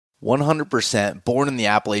100% born in the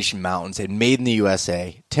Appalachian Mountains and made in the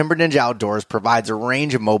USA, Timber Ninja Outdoors provides a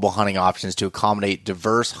range of mobile hunting options to accommodate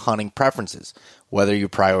diverse hunting preferences. Whether you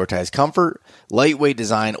prioritize comfort, lightweight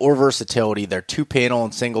design, or versatility, their 2-panel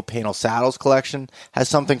and single-panel saddles collection has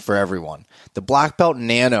something for everyone. The Black Belt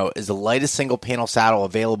Nano is the lightest single-panel saddle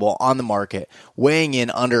available on the market, weighing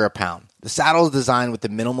in under a pound. The saddle is designed with the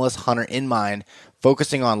minimalist hunter in mind,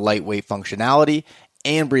 focusing on lightweight functionality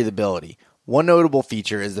and breathability. One notable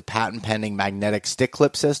feature is the patent-pending magnetic stick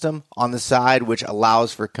clip system on the side, which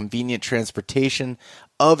allows for convenient transportation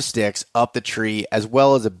of sticks up the tree, as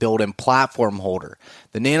well as a built-in platform holder.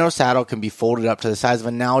 The Nano saddle can be folded up to the size of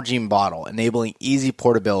a Nalgene bottle, enabling easy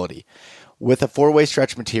portability. With a 4-way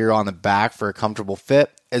stretch material on the back for a comfortable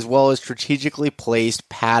fit, as well as strategically placed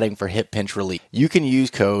padding for hip pinch relief. You can use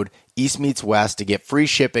code EastMeetsWest to get free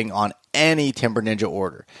shipping on any Timber Ninja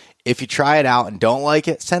order. If you try it out and don't like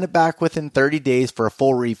it, send it back within 30 days for a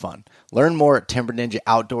full refund. Learn more at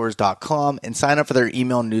timberninjaoutdoors.com and sign up for their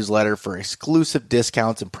email newsletter for exclusive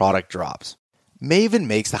discounts and product drops. Maven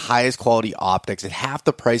makes the highest quality optics at half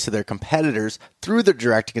the price of their competitors through their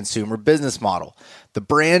direct-to-consumer business model. The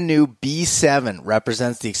brand new B7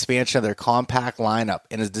 represents the expansion of their compact lineup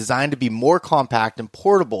and is designed to be more compact and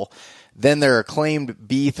portable than their acclaimed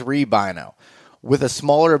B3 Bino. With a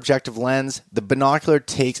smaller objective lens, the binocular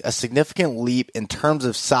takes a significant leap in terms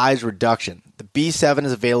of size reduction. The B7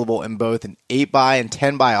 is available in both an 8x and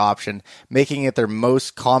 10x option, making it their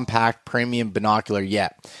most compact premium binocular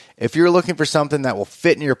yet. If you're looking for something that will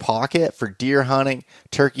fit in your pocket for deer hunting,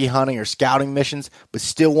 turkey hunting, or scouting missions, but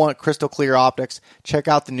still want crystal clear optics, check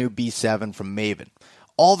out the new B7 from Maven.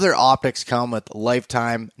 All of their optics come with a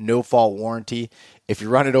lifetime, no-fault warranty. If you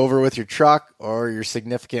run it over with your truck or your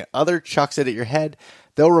significant other chucks it at your head,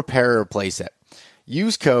 they'll repair or replace it.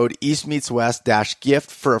 Use code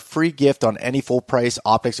EastMeetsWest-GIFT for a free gift on any full-price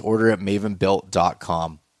optics order at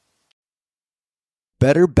mavenbuilt.com.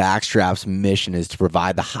 Better Backstrap's mission is to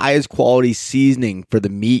provide the highest quality seasoning for the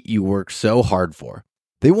meat you work so hard for.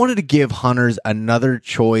 They wanted to give hunters another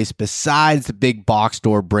choice besides the big box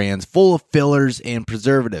store brands full of fillers and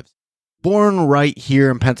preservatives. Born right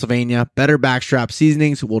here in Pennsylvania, Better Backstrap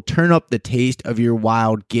Seasonings will turn up the taste of your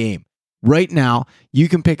wild game. Right now, you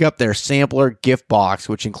can pick up their sampler gift box,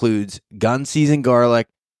 which includes gun season garlic,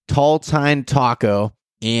 tall tine taco,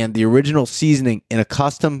 and the original seasoning in a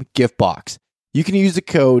custom gift box. You can use the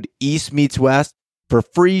code EastMeetsWest for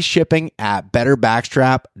free shipping at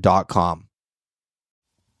betterbackstrap.com.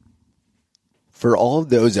 For all of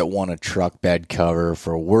those that want a truck bed cover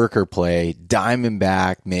for work or play,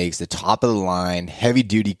 Diamondback makes the top-of-the-line,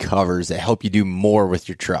 heavy-duty covers that help you do more with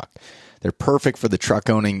your truck. They're perfect for the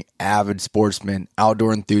truck-owning, avid sportsmen,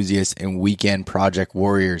 outdoor enthusiasts, and weekend project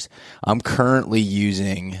warriors. I'm currently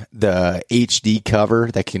using the HD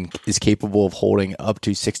cover that is capable of holding up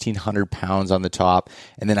to 1,600 pounds on the top,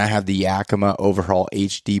 and then I have the Yakima Overhaul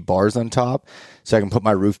HD bars on top, so I can put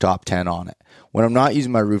my rooftop tent on it. When I'm not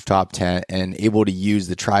using my rooftop tent and able to use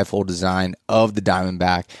the trifold design of the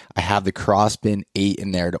Diamondback, I have the Crossbin 8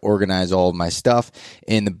 in there to organize all of my stuff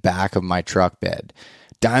in the back of my truck bed.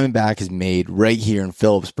 Diamondback is made right here in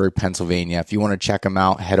Phillipsburg, Pennsylvania. If you want to check them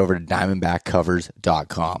out, head over to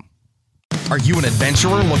diamondbackcovers.com. Are you an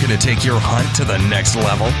adventurer looking to take your hunt to the next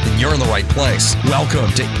level? Then you're in the right place.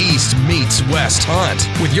 Welcome to East Meets West Hunt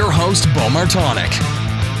with your host, Bo Martonic.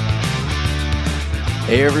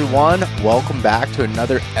 Hey everyone, welcome back to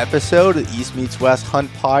another episode of the East Meets West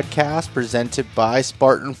Hunt podcast presented by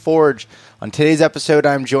Spartan Forge. On today's episode,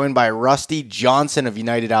 I'm joined by Rusty Johnson of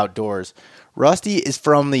United Outdoors. Rusty is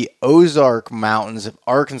from the Ozark Mountains of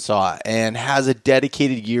Arkansas and has a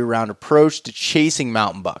dedicated year-round approach to chasing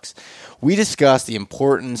mountain bucks. We discuss the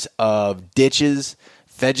importance of ditches,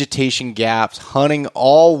 vegetation gaps, hunting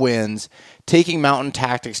all winds, taking mountain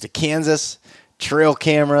tactics to Kansas, trail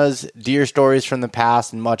cameras, deer stories from the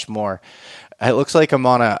past, and much more. It looks like I'm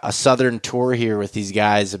on a southern tour here with these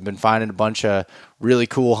guys. I've been finding a bunch of really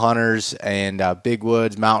cool hunters and big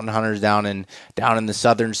woods mountain hunters down in the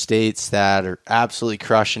southern states that are absolutely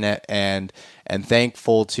crushing it, and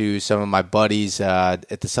thankful to some of my buddies at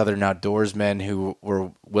the Southern Outdoorsmen who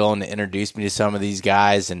were willing to introduce me to some of these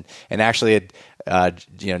guys, and actually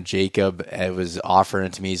Jacob was offering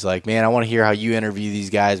it to me. He's like, man, I want to hear how you interview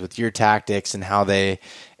these guys with your tactics and how they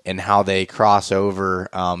cross over.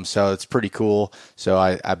 So it's pretty cool. So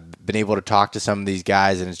I've been able to talk to some of these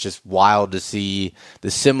guys, and it's just wild to see the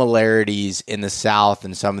similarities in the South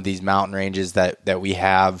and some of these mountain ranges that we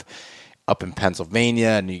have up in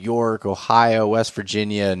Pennsylvania, New York, Ohio, West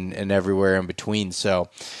Virginia, and everywhere in between. So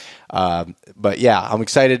But yeah, I'm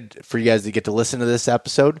excited for you guys to get to listen to this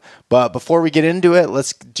episode. But before we get into it,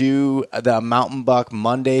 let's do the Mountain Buck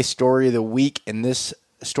Monday story of the week. And this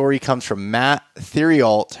story comes from Matt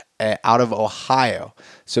Theriault out of Ohio.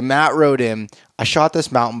 So Matt wrote in, I shot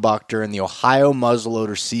this mountain buck during the Ohio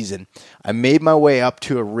muzzleloader season. I made my way up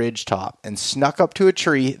to a ridge top and snuck up to a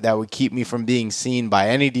tree that would keep me from being seen by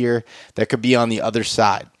any deer that could be on the other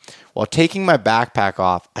side. While taking my backpack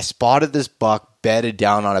off, I spotted this buck bedded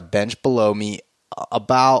down on a bench below me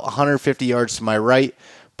about 150 yards to my right,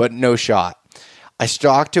 but no shot. I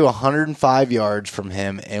stalked to 105 yards from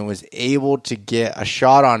him and was able to get a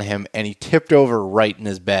shot on him, and he tipped over right in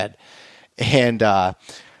his bed. And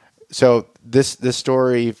so this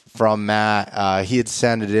story from Matt, he had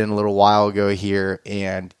sent it in a little while ago here,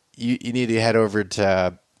 and you need to head over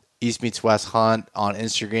to East Meets West Hunt on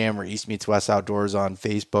Instagram or East Meets West Outdoors on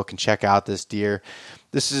Facebook and check out this deer.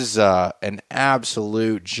 This is an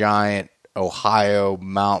absolute giant Ohio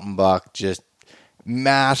mountain buck, just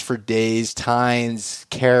mass for days, tines,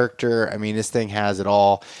 character. I mean, this thing has it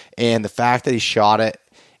all. And the fact that he shot it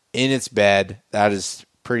in its bed, that is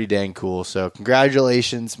pretty dang cool. So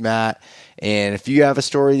congratulations, Matt. And if you have a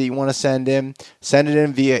story that you want to send it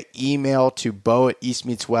in via email to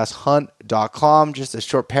bo@eastmeetswesthunt.com. Just a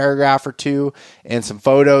short paragraph or two and some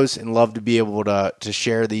photos, and love to be able to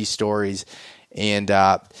share these stories. And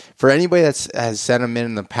for anybody that has sent them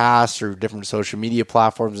in the past through different social media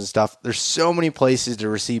platforms and stuff, there's so many places to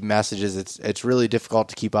receive messages. It's really difficult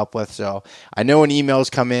to keep up with. So I know when emails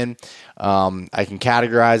come in, I can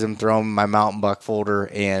categorize them, throw them in my mountain buck folder,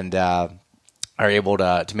 and are able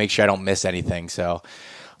to make sure I don't miss anything. So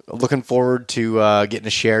looking forward to getting to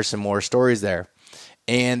share some more stories there.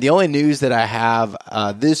 And the only news that I have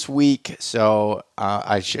this week, so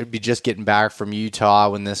I should be just getting back from Utah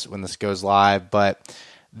when this goes live, but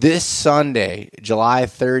this Sunday, July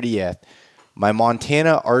 30th, my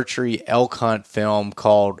Montana archery elk hunt film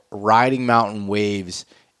called Riding Mountain Waves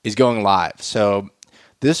is going live. So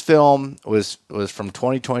this film was from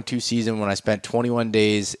 2022 season when I spent 21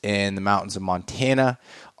 days in the mountains of Montana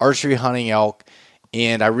archery hunting elk.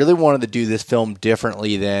 And I really wanted to do this film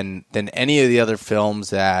differently than any of the other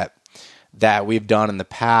films that we've done in the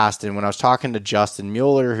past. And when I was talking to Justin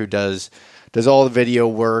Mueller, who does all the video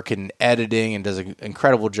work and editing and does an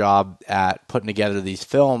incredible job at putting together these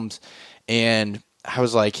films, and I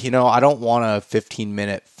was like, I don't want a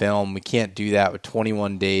 15-minute film. We can't do that with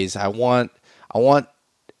 21 days. I want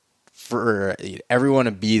for everyone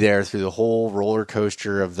to be there through the whole roller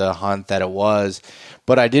coaster of the hunt that it was,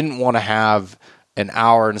 but I didn't want to have an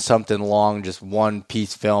hour and something long, just one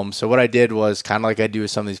piece film. So what I did was kind of like I do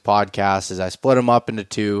with some of these podcasts is I split them up into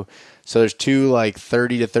two. So there's two like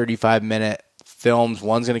 30 to 35 minute films.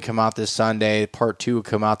 One's going to come out this Sunday. Part 2 will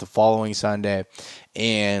come out the following Sunday.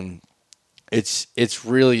 And it's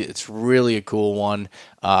really a cool one.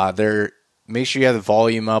 Make sure you have the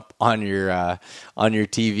volume up on your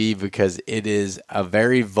TV, because it is a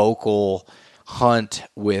very vocal hunt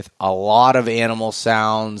with a lot of animal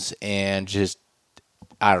sounds, and just,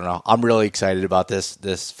 I don't know. I'm really excited about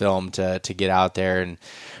this film to get out there and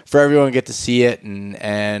for everyone to get to see it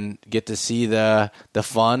and get to see the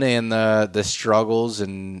fun and the struggles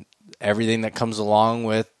and everything that comes along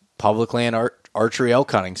with public land archery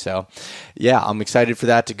elk hunting. So yeah, I'm excited for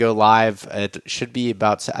that to go live. It should be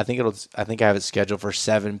about, I think I have it scheduled for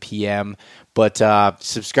 7 p.m. But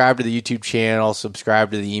subscribe to the YouTube channel,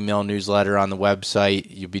 subscribe to the email newsletter on the website.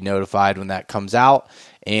 You'll be notified when that comes out.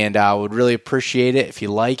 And I would really appreciate it if you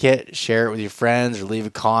like it, share it with your friends or leave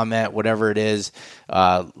a comment, whatever it is.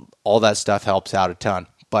 All that stuff helps out a ton.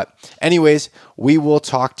 But anyways, we will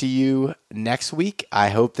talk to you next week. I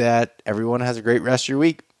hope that everyone has a great rest of your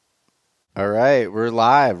week. All right, we're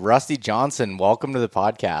live. Rusty Johnson, welcome to the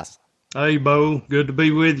podcast. Hey, Bo. Good to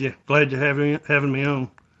be with you. Glad you're having me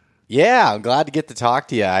on. Yeah, I'm glad to get to talk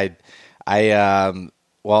to you. I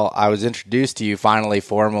was introduced to you finally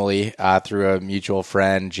formally through a mutual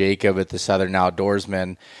friend, Jacob at the Southern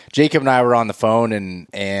Outdoorsman. Jacob and I were on the phone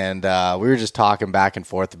and we were just talking back and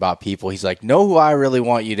forth about people. He's like, know who I really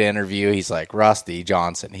want you to interview? He's like, Rusty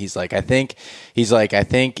Johnson. He's like, I think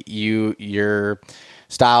your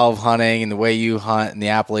style of hunting and the way you hunt in the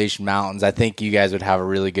Appalachian Mountains, I think you guys would have a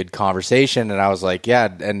really good conversation. And I was like, yeah,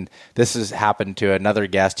 and this has happened to another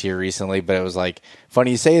guest here recently, but it was like,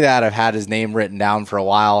 funny you say that. I've had his name written down for a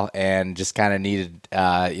while and just kind of needed,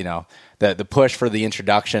 the push for the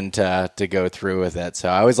introduction to go through with it. So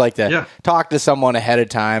I always like to talk to someone ahead of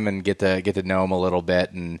time and get to know them a little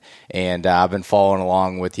bit. And I've been following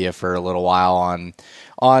along with you for a little while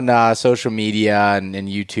on social media and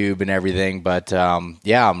YouTube and everything. But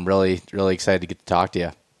I'm really, really excited to get to talk to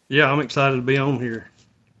you. Yeah, I'm excited to be on here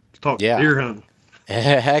to talk deer hunting.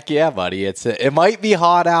 Heck yeah, buddy! It might be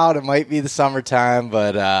hot out, it might be the summertime,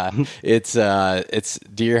 but it's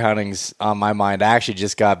deer hunting's on my mind. I actually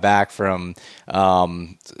just got back from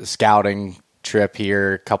scouting trip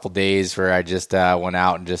here a couple days where I just went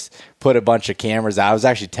out and just put a bunch of cameras out. I was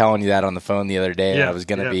actually telling you that on the phone the other day. I was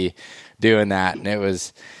going to be doing that, and it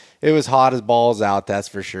was hot as balls out, that's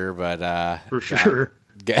for sure. But for sure.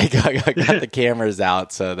 Got the cameras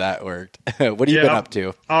out, so that worked. What have you been up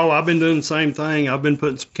to? Oh, I've been doing the same thing. I've been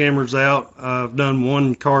putting some cameras out. I've done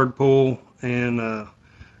one card pull, and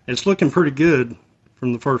it's looking pretty good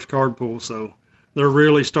from the first card pull. So they're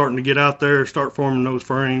really starting to get out there, start forming those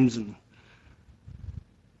frames, and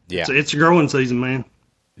it's a growing season, man.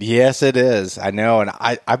 Yes, it is. I know, and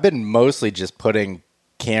I've been mostly just putting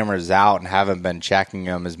cameras out and haven't been checking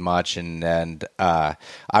them as much, and I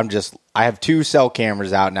have 2 cell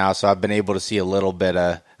cameras out now, so I've been able to see a little bit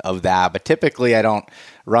of that, but typically I don't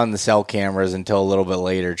run the cell cameras until a little bit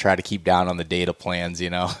later, try to keep down on the data plans,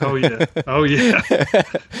 Oh yeah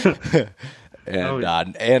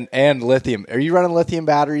and lithium. Are you running lithium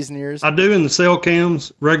batteries in yours? I do in the cell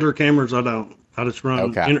cams. Regular cameras I don't. I just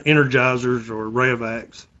run Energizers or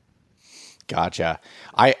Rayovacs. Gotcha.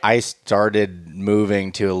 I started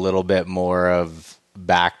moving to a little bit more of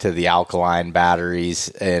back to the alkaline batteries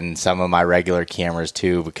in some of my regular cameras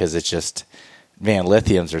too, because it's just, man,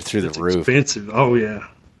 lithiums are through the roof. Expensive. Oh yeah.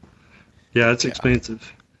 Yeah, it's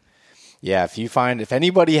expensive. Yeah, if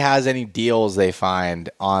anybody has any deals they find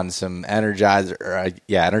on some Energizer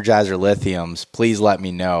lithiums, please let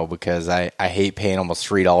me know, because I hate paying almost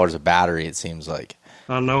 $3 a battery, it seems like.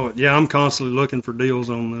 I know it. Yeah, I'm constantly looking for deals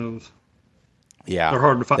on those. Yeah, they're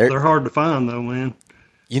hard to find. They're hard to find, though, man.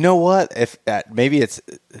 You know what? If maybe it's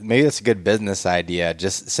a good business idea,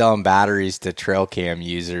 just selling batteries to trail cam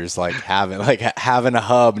users, like having a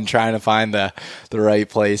hub and trying to find the right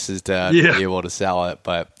places to be able to sell it.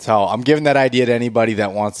 But so I'm giving that idea to anybody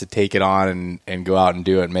that wants to take it on and go out and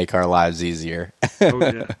do it and make our lives easier. Oh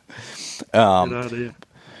yeah, good idea.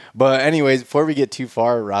 But anyways, before we get too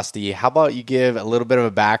far, Rusty, how about you give a little bit of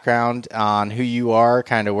a background on who you are,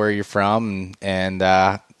 kind of where you're from, and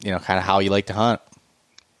kind of how you like to hunt.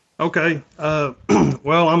 Okay.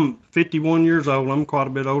 Well, I'm 51 years old. I'm quite a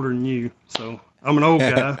bit older than you, so I'm an old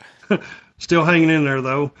guy. Still hanging in there,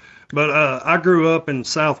 though. But I grew up in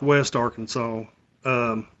southwest Arkansas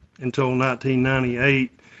until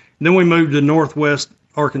 1998. Then we moved to northwest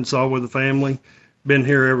Arkansas with the family. Been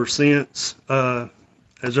here ever since.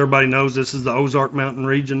 As everybody knows, this is the Ozark Mountain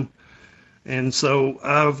region. And so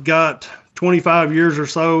I've got 25 years or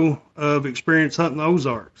so of experience hunting the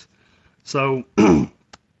Ozarks. So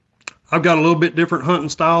I've got a little bit different hunting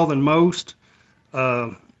style than most,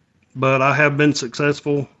 but I have been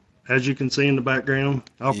successful, as you can see in the background.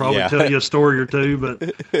 I'll probably tell you a story or two,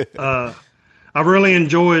 but I've really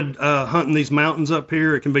enjoyed hunting these mountains up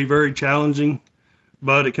here. It can be very challenging,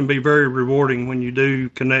 but it can be very rewarding when you do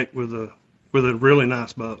connect with a really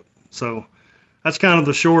nice buck. So that's kind of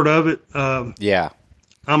the short of it.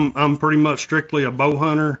 I'm pretty much strictly a bow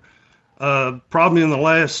hunter. Probably in the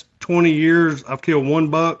last 20 years, I've killed one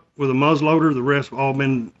buck with a muzzleloader. The rest have all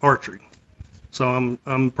been archery. So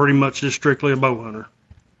I'm pretty much just strictly a bow hunter.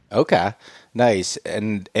 Okay, nice.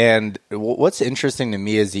 And what's interesting to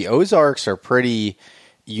me is the Ozarks are pretty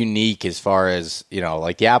unique as far as,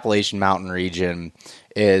 like the Appalachian Mountain region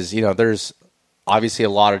is, there's obviously a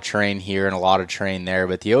lot of terrain here and a lot of terrain there,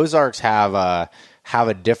 but the Ozarks have a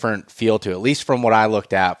different feel to it, at least from what I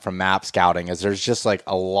looked at from map scouting, is there's just like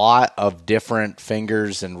a lot of different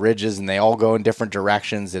fingers and ridges, and they all go in different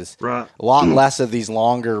directions. It's a lot less of these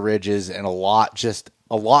longer ridges and a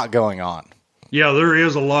lot going on. Yeah, there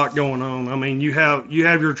is a lot going on. I mean, you have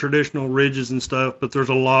your traditional ridges and stuff, but there's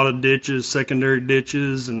a lot of ditches, secondary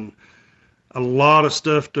ditches, and a lot of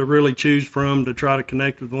stuff to really choose from to try to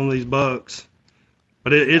connect with one of these bucks.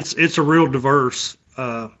 But it's a real diverse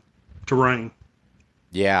terrain.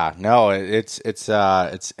 Yeah, no, it's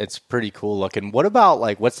pretty cool looking. What about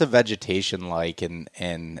what's the vegetation like in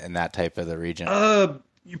that type of the region?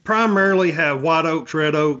 You primarily have white oaks,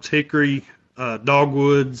 red oaks, hickory,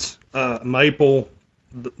 dogwoods, maple,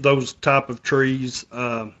 those type of trees.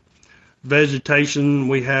 Vegetation,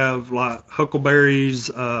 we have like huckleberries,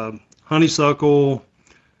 honeysuckle,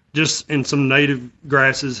 just in some native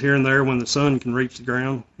grasses here and there when the sun can reach the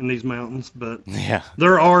ground in these mountains. But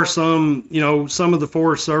there are some, some of the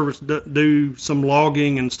Forest Service do some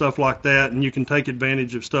logging and stuff like that, and you can take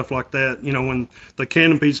advantage of stuff like that. When the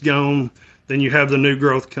canopy's gone, then you have the new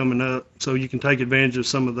growth coming up, so you can take advantage of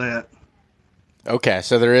some of that. Okay,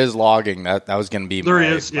 so there is logging. That was going to be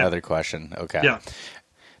my other question. Okay. Yeah.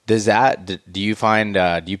 Do you find,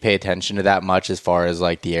 do you pay attention to that much as far as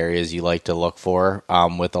like the areas you like to look for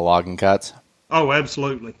with the logging cuts? Oh,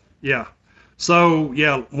 absolutely. Yeah. So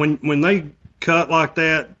yeah, when they cut like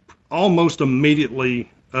that, almost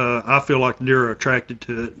immediately, I feel like deer are attracted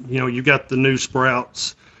to it. You got the new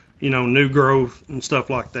sprouts, new growth and stuff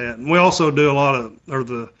like that. And we also do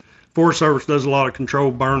the Forest Service does a lot of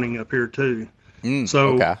controlled burning up here too.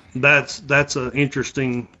 So okay. that's an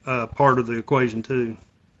interesting part of the equation too.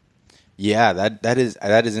 Yeah, that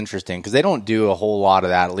is interesting because they don't do a whole lot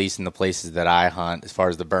of that, at least in the places that I hunt, as far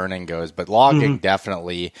as the burning goes. But logging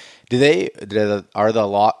definitely. What's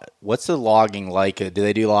the logging like? Do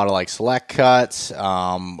they do a lot of like select cuts,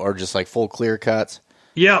 or just like full clear cuts?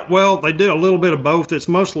 Yeah, well, they do a little bit of both. It's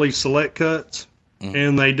mostly select cuts,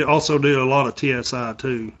 and they also do a lot of TSI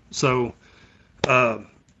too. So,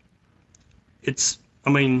 it's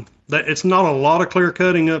not a lot of clear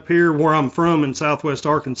cutting up here where I'm from in southwest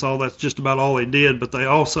Arkansas. That's just about all they did, but they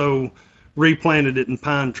also replanted it in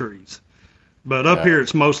pine trees. But up here,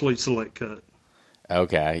 it's mostly select cut.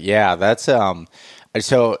 Okay, yeah, that's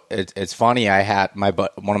so it's funny. I had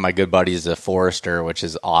one of my good buddies is a forester, which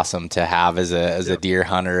is awesome to have as a deer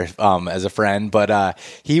hunter, as a friend. But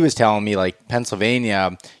he was telling me like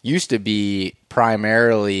Pennsylvania used to be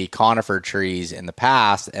primarily conifer trees in the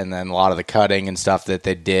past, and then a lot of the cutting and stuff that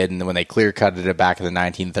they did, and then when they clear cutted it back in the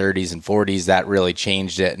 1930s and 40s, that really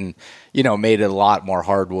changed it and made it a lot more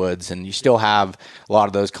hardwoods. And you still have a lot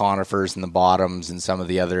of those conifers in the bottoms and some of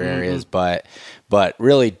the other areas, but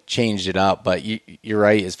really changed it up. But you're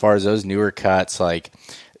right, as far as those newer cuts, like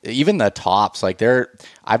even the tops, like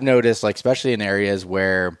I've noticed, like especially in areas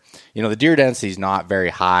where the deer density is not very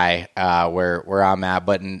high, where I'm at,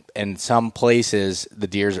 but in some places the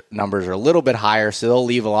deer's numbers are a little bit higher, so they'll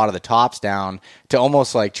leave a lot of the tops down to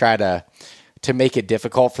almost like try to make it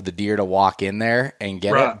difficult for the deer to walk in there and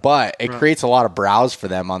get it. But it creates a lot of browse for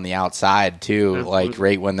them on the outside too, absolutely, like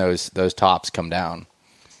right when those tops come down.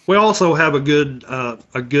 We also have a good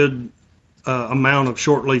amount of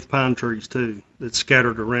short-leaf pine trees too that's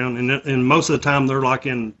scattered around, and most of the time they're like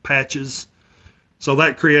in patches, so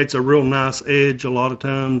that creates a real nice edge a lot of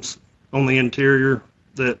times on the interior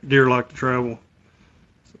that deer like to travel.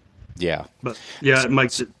 Yeah, but yeah, it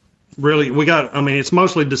makes it really. It's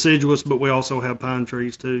mostly deciduous, but we also have pine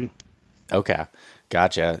trees too. Okay,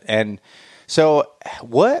 gotcha. And so,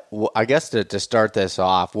 I guess to start this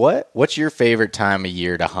off, what's your favorite time of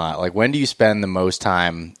year to hunt? Like, when do you spend the most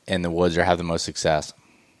time in the woods or have the most success?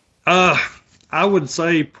 I would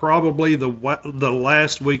say probably the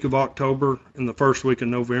last week of October and the first week of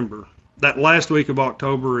November. That last week of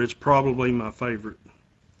October is probably my favorite.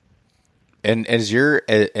 And as you're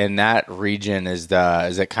in that region, is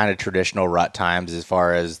it kind of traditional rut times as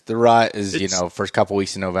far as the rut is, first couple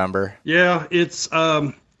weeks in November? Yeah, it's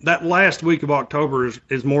that last week of October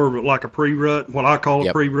is more of like a pre-rut, what I call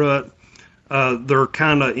a pre-rut. They're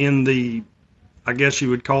kind of in the, I guess you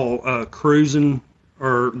would call cruising,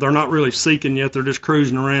 or they're not really seeking yet. They're just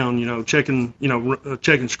cruising around,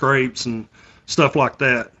 checking scrapes and stuff like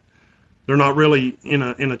that. They're not really in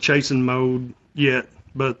a chasing mode yet.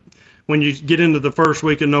 But when you get into the first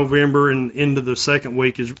week of November and into the second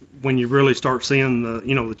week is when you really start seeing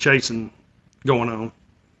the chasing going on.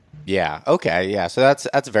 Yeah. Okay. Yeah. So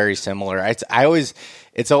that's very similar. It's always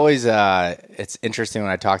it's interesting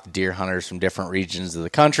when I talk to deer hunters from different regions of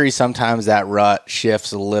the country. Sometimes that rut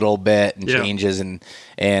shifts a little bit and changes, and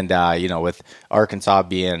with Arkansas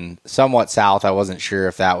being somewhat south, I wasn't sure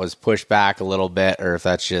if that was pushed back a little bit or if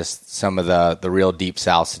that's just some of the real deep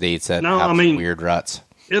south states that have some weird ruts.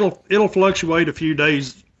 It'll fluctuate a few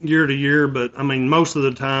days year to year, but most of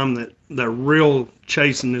the time that the real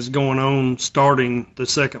chasing is going on starting the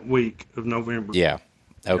second week of November. Yeah.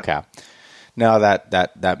 Okay. Yeah. No,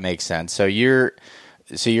 that makes sense. So you're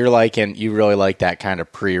liking, you really like that kind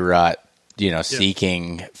of pre-rut,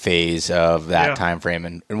 seeking phase of that time frame,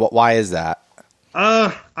 and why is that?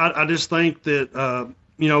 I just think that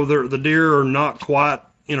the deer are not quite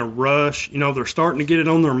in a rush. They're starting to get it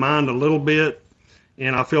on their mind a little bit.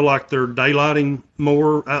 And I feel like they're daylighting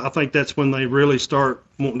more. I think that's when they really start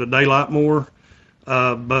wanting to daylight more.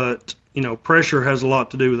 But pressure has a lot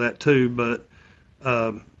to do with that too. But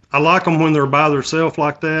I like them when they're by themselves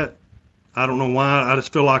like that. I don't know why. I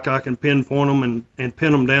just feel like I can pinpoint them and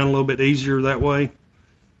pin them down a little bit easier that way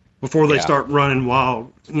before they start running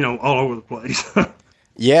wild, all over the place.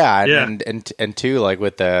 Yeah. And too, like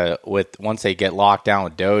with once they get locked down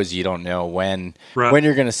with does, you don't know when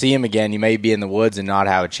you're going to see them again. You may be in the woods and not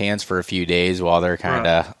have a chance for a few days while they're kind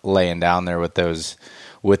of laying down there with those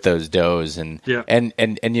does. And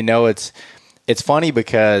it's funny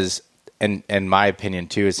because and in my opinion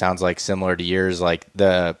too, it sounds like similar to yours, like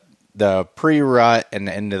the pre-rut and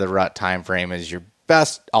into the rut time frame is your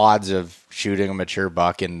best odds of shooting a mature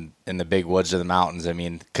buck in the big woods of the mountains. I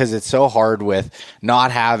mean, because it's so hard with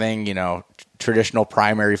not having, traditional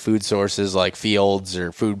primary food sources like fields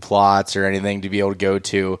or food plots or anything to be able to go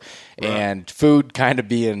to, right. And food kind of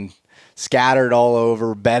being scattered all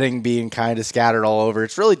over, bedding being kind of scattered all over.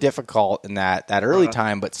 It's really difficult in that early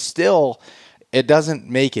time, but still it doesn't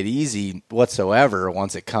make it easy whatsoever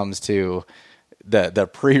once it comes to the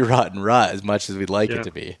pre-rut and rut as much as we'd like it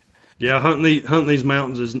to be. Yeah, hunting these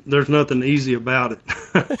mountains there's nothing easy about it.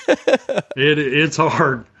 It's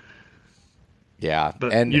hard. Yeah,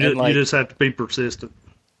 but you just have to be persistent.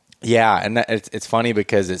 Yeah, and it's funny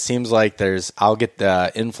because it seems like I'll get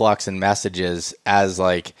the influx in messages as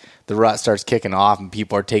like the rut starts kicking off and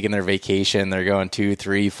people are taking their vacation. They're going 2,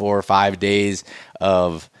 3, 4, 5 days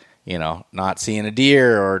of not seeing a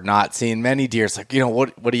deer or not seeing many deer. It's like,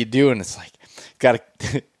 what are you doing? It's like, got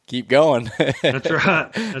to keep going. That's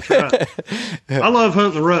right. I love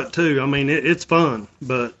hunting the rut too. I mean, it's fun,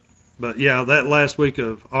 but yeah, that last week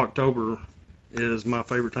of October is my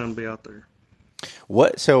favorite time to be out there.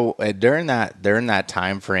 So during that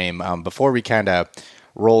time frame, before we kind of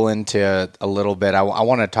roll into a little bit, I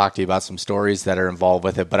want to talk to you about some stories that are involved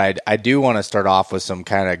with it, but I do want to start off with some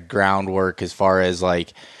kind of groundwork as far as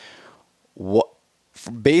like what.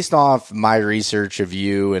 Based off my research of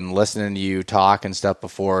you and listening to you talk and stuff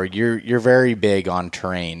before, you're very big on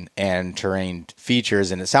terrain and terrain features,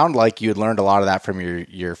 and it sounded like you had learned a lot of that from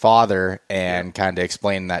your father and kind of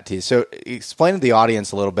explained that to you. So explain to the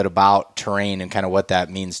audience a little bit about terrain and kind of what that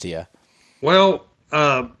means to you. Well,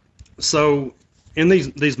 so in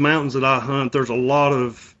these mountains that I hunt, there's a lot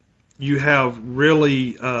of, you have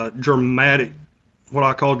really dramatic, what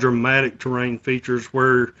I call dramatic terrain features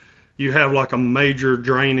where you have like a major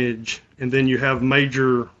drainage, and then you have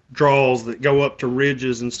major draws that go up to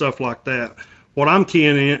ridges and stuff like that. What I'm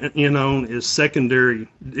keying in on is secondary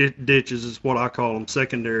ditches, is what I call them,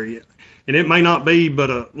 secondary. And it may not be but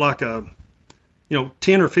a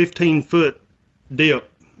 10 or 15 foot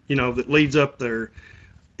dip, that leads up there.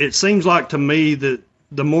 It seems like to me that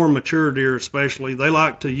the more mature deer especially, they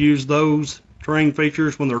like to use those terrain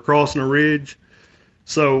features when they're crossing a ridge.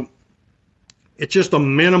 So it's just a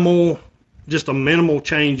minimal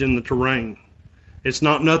change in the terrain. It's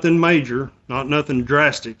not nothing major, not nothing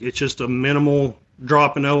drastic. It's just a minimal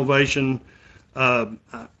drop in elevation.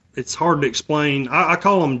 It's hard to explain. I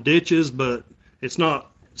call them ditches, but it's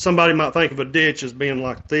not. Somebody might think of a ditch as being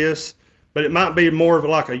like this, but it might be more of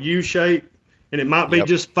like a U shape, and it might be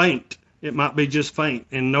just faint. It might be just faint,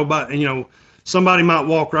 and nobody, somebody might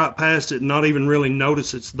walk right past it and not even really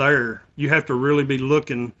notice it's there. You have to really be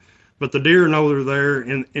looking. But the deer know they're there,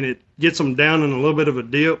 and it gets them down in a little bit of a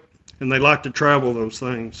dip, and they like to travel those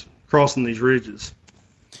things, crossing these ridges.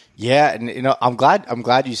 Yeah, and I'm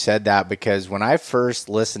glad you said that, because when I first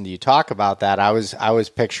listened to you talk about that, I was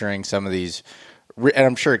picturing some of these, and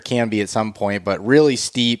I'm sure it can be at some point, but really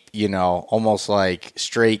steep, almost like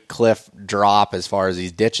straight cliff drop as far as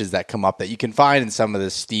these ditches that come up that you can find in some of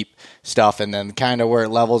this steep stuff, and then kind of where it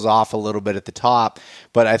levels off a little bit at the top.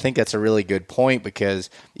 But I think that's a really good point, because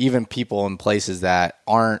even people in places that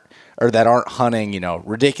aren't hunting,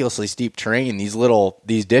 ridiculously steep terrain,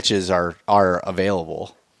 these ditches are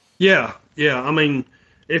available. Yeah. I mean,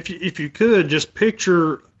 if you could just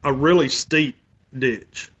picture a really steep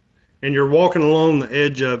ditch, and you're walking along the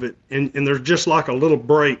edge of it, and there's just like a little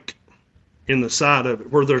break in the side of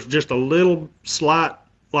it where there's just a little slight,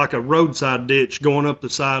 like a roadside ditch going up the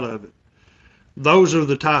side of it. Those are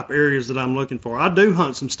the type areas that I'm looking for. I do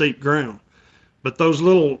hunt some steep ground, but those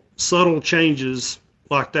little subtle changes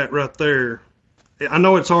like that right there, I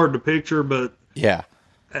know it's hard to picture, but yeah,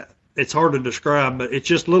 it's hard to describe, but it's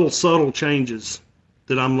just little subtle changes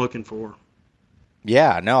that I'm looking for.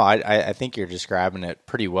 Yeah, no, I think you're describing it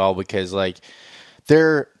pretty well, because like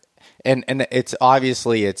there, and it's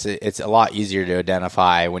obviously it's a lot easier to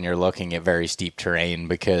identify when you're looking at very steep terrain,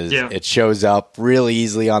 because it shows up really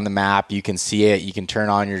easily on the map. You can see it. You can turn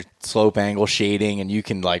on your slope angle shading, and you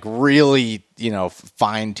can like really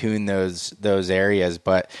fine tune those areas.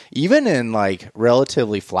 But even in like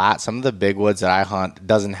relatively flat, some of the big woods that I hunt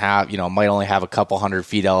doesn't have, might only have a couple 100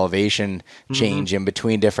 feet elevation change in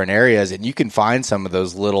between different areas, and you can find some of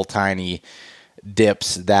those little tiny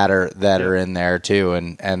dips that are in there too,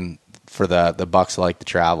 and for the bucks that like to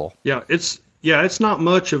travel. It's not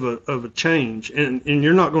much of a change, and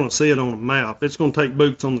you're not going to see it on a map. It's going to take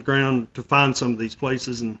boots on the ground to find some of these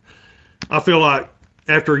places, and I feel like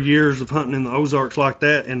after years of hunting in the Ozarks like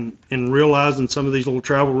that, and realizing some of these little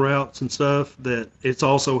travel routes and stuff, that it's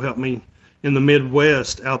also helped me in the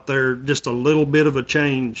Midwest out there, just a little bit of a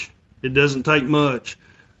change. It doesn't take much.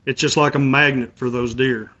 It's just like a magnet for those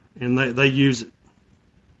deer, and they use it.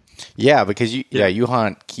 Yeah, because you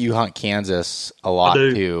hunt Kansas a lot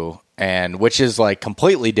too, and which is like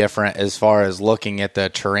completely different as far as looking at the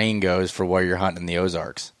terrain goes for where you're hunting in the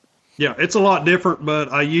Ozarks. Yeah, it's a lot different,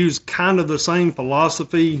 but I use kind of the same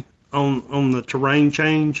philosophy on the terrain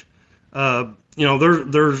change.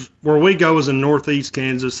 There's where we go is in northeast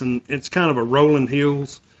Kansas, and it's kind of a rolling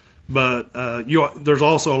hills, but there's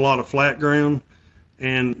also a lot of flat ground,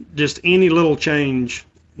 and just any little change,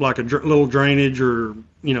 like a little drainage or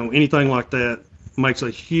anything like that, makes a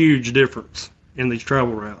huge difference in these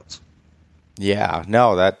travel routes. Yeah,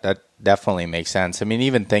 no, that definitely makes sense. I mean,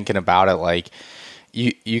 even thinking about it, like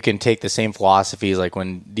you can take the same philosophies, like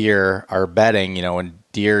when deer are bedding, when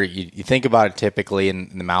deer, you think about it typically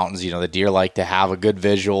in the mountains, the deer like to have a good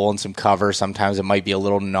visual and some cover. Sometimes it might be a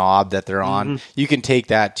little knob that they're on. Mm-hmm. You can take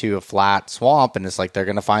that to a flat swamp, and it's like they're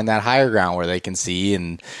going to find that higher ground where they can see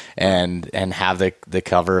and have the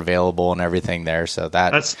cover available and everything there. So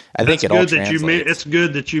I think it all translates. It's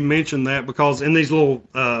good that you mentioned that, because in these little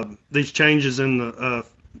these changes in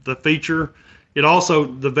the feature, it also,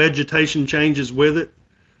 the vegetation changes with it.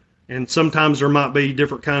 And sometimes there might be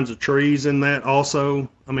different kinds of trees in that also.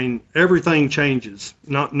 I mean, everything changes,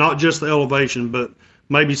 not just the elevation, but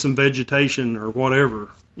maybe some vegetation or whatever,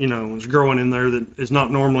 is growing in there that is not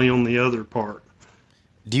normally on the other part.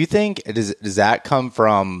 Do you think, does that come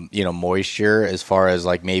from, moisture, as far as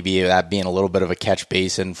like maybe that being a little bit of a catch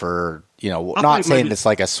basin for, not saying it's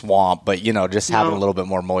like a swamp, but, just having a little bit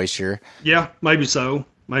more moisture? Yeah, maybe so.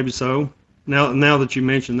 Now that you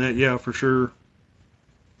mention that, yeah, for sure.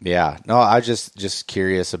 Yeah, no, I just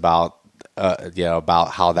curious about about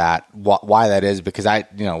how why that is, because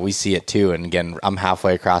we see it too, and again, I'm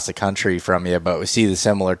halfway across the country from you, but we see the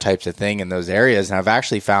similar types of thing in those areas, and I've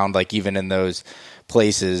actually found, like, even in those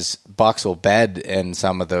places, bucks will bed in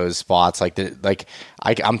some of those spots.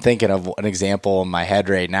 I'm thinking of an example in my head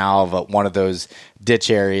right now of one of those ditch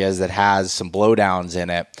areas that has some blowdowns in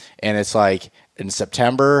it, and it's like, in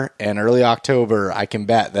September and early October, I can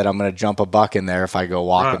bet that I'm going to jump a buck in there if I go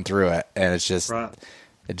walking through it. And it's just,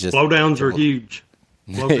 blowdowns are huge.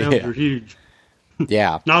 Blowdowns are huge.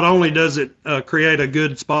 Yeah. Not only does it create a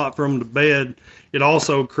good spot for them to bed, it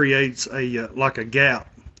also creates a gap,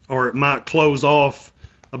 or it might close off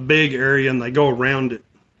a big area and they go around it.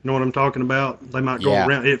 You know what I'm talking about? They might go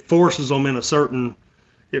around. It forces them to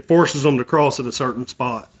cross at a certain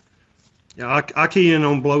spot. Yeah, I key in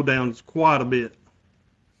on blowdowns quite a bit.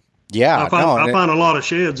 Yeah, I find a lot of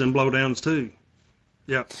sheds in blowdowns too.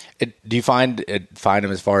 Yeah. Do you find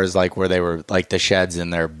them as far as like where they were, like the sheds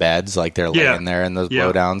in their beds, like they're laying there in those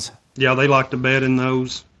blowdowns? Yeah, they like to bed in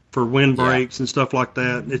those for wind breaks and stuff like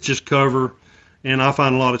that. It's just cover, and I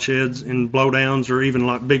find a lot of sheds in blowdowns, or even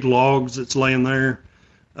like big logs that's laying there.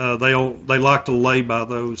 They like to lay by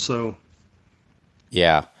those. So.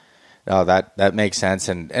 Yeah. No, that makes sense.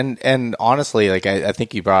 And honestly, like, I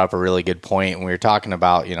think you brought up a really good point when we were talking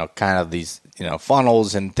about, kind of these,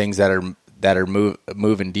 funnels and things that are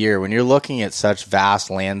moving deer. When you're looking at such vast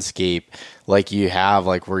landscape, like you have,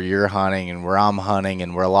 like where you're hunting and where I'm hunting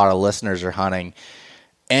and where a lot of listeners are hunting,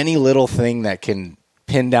 any little thing that can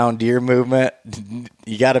pin down deer movement,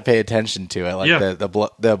 you got to pay attention to it. Like the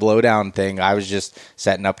blowdown thing. I was just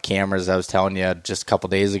setting up cameras, I was telling you, just a couple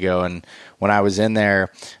days ago, and when I was in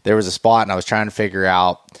there was a spot, and I was trying to figure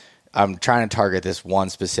out, I'm trying to target this one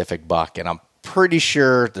specific buck, and I'm pretty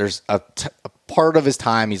sure there's a part of his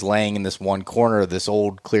time he's laying in this one corner of this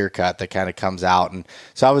old clear cut that kind of comes out. And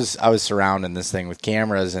so I was surrounding this thing with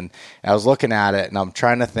cameras, and I was looking at it, and I'm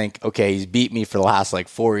trying to think, okay, he's beat me for the last like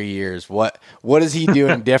 4 years. What is he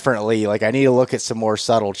doing differently? Like, I need to look at some more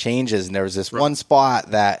subtle changes. And there was this one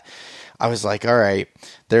spot that I was like, all right,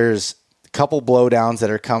 there's couple blowdowns that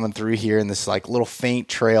are coming through here in this like little faint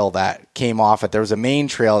trail that came off it. There was a main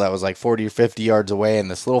trail that was like 40 or 50 yards away, and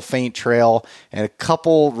this little faint trail and a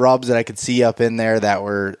couple rubs that I could see up in there that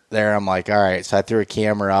were there. I'm like, all right. So I threw a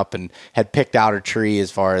camera up and had picked out a tree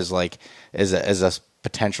as far as like as a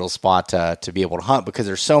potential spot to be able to hunt, because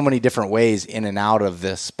there's so many different ways in and out of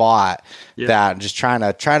this spot that I'm just trying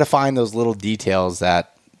to find those little details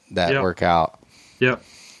that work out. Yep.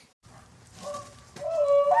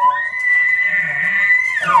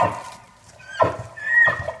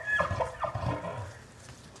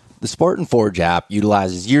 The Spartan Forge app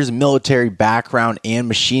utilizes years of military background and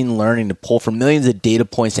machine learning to pull from millions of data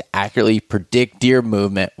points to accurately predict deer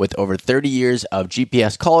movement with over 30 years of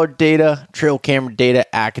GPS collar data, trail camera data,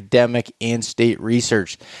 academic, and state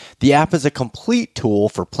research. The app is a complete tool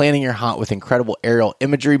for planning your hunt with incredible aerial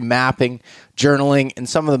imagery, mapping, journaling, and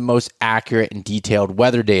some of the most accurate and detailed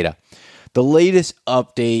weather data. The latest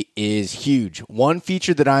update is huge. One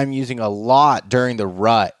feature that I'm using a lot during the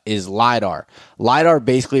rut is LiDAR. LiDAR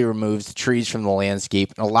basically removes the trees from the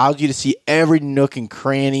landscape and allows you to see every nook and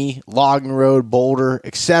cranny, logging road, boulder,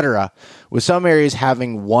 etc., with some areas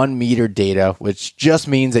having 1 meter data, which just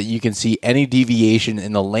means that you can see any deviation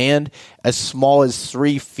in the land as small as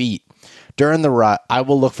 3 feet. During the rut, I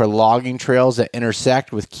will look for logging trails that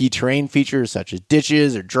intersect with key terrain features such as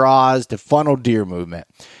ditches or draws to funnel deer movement.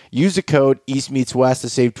 Use the code East Meets West to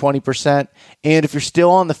save 20%. And if you're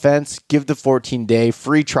still on the fence, give the 14-day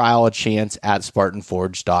free trial a chance at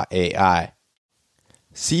SpartanForge.ai.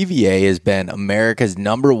 CVA has been America's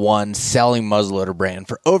 #1 selling muzzleloader brand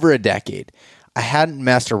for over a decade. I hadn't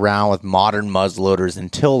messed around with modern muzzleloaders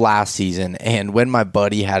until last season, and when my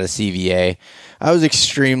buddy had a CVA, I was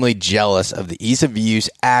extremely jealous of the ease of use,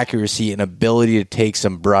 accuracy, and ability to take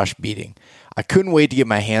some brush beating. I couldn't wait to get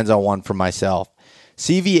my hands on one for myself.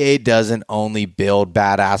 CVA doesn't only build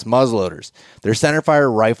badass muzzleloaders. Their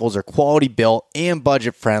centerfire rifles are quality built and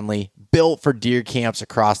budget friendly, built for deer camps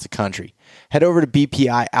across the country. Head over to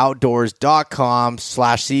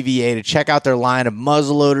bpioutdoors.com/CVA to check out their line of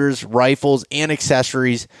muzzleloaders, rifles, and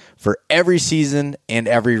accessories for every season and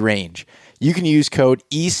every range. You can use code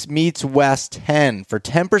EastMeetsWest10 for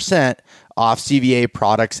 10% off CVA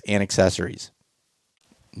products and accessories.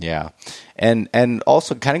 Yeah. And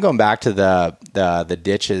also kind of going back to the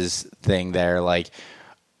ditches thing there, like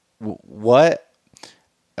what,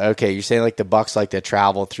 okay, you're saying like the bucks like to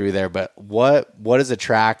travel through there, but what is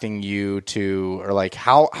attracting you to, or like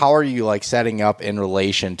how are you like setting up in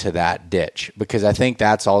relation to that ditch? Because I think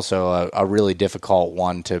that's also a really difficult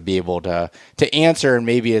one to be able to answer, and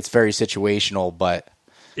maybe it's very situational, but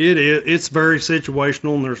it's very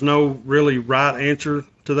situational, and there's no really right answer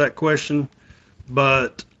to that question.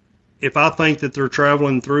 But if I think that they're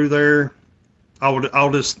traveling through there,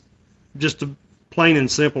 I'll just plain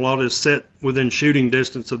and simple, I'll just sit within shooting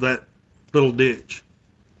distance of that little ditch.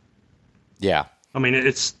 Yeah. I mean,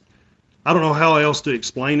 I don't know how else to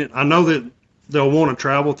explain it. I know that they'll want to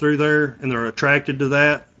travel through there and they're attracted to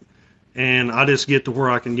that. And I just get to where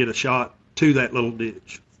I can get a shot to that little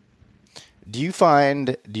ditch. Do you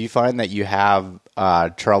find that you have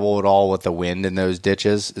trouble at all with the wind in those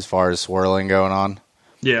ditches as far as swirling going on?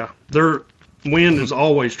 Yeah, their wind is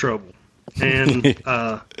always trouble. And,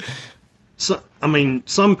 I mean,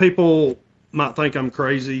 some people might think I'm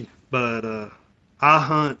crazy, but I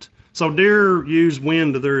hunt. So deer use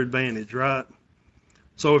wind to their advantage, right?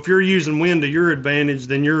 So if you're using wind to your advantage,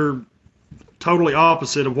 then you're totally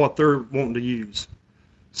opposite of what they're wanting to use.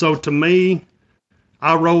 So to me,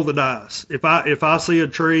 I roll the dice. If I see a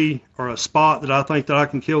tree or a spot that I think that I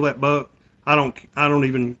can kill that buck, I don't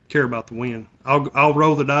even care about the wind. I'll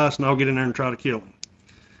roll the dice and I'll get in there and try to kill him.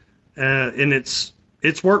 And it's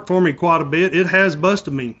worked for me quite a bit. It has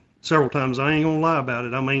busted me several times. I ain't gonna lie about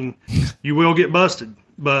it. I mean, you will get busted,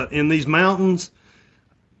 but in these mountains,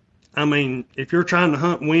 I mean, if you're trying to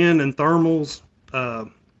hunt wind and thermals, I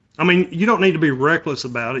mean, you don't need to be reckless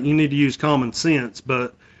about it. You need to use common sense.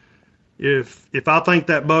 But if I think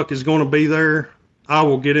that buck is going to be there, I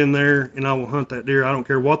will get in there and I will hunt that deer. I don't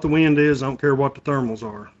care what the wind is. I don't care what the thermals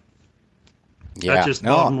are. Yeah, that's just the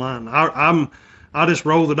bottom line. I just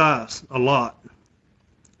roll the dice a lot.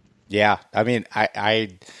 Yeah, I mean, I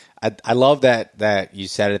love that you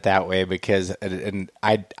said it that way, because and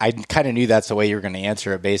I kind of knew that's the way you were going to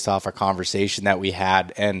answer it based off our conversation that we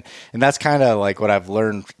had, and that's kind of like what I've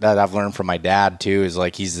learned from my dad too, is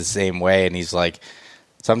like he's the same way, and he's like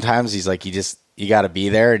sometimes he's like you got to be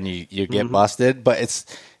there and you get busted, but it's,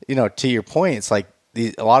 you know, to your point, it's like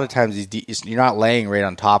a lot of times you're not laying right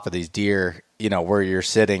on top of these deer, you know, where you're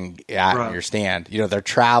sitting at your stand, you know, they're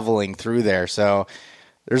traveling through there, so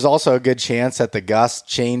there's also a good chance that the gusts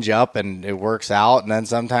change up and it works out, and then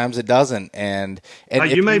sometimes it doesn't. And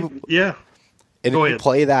if you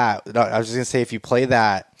play that, I was just gonna say, if you play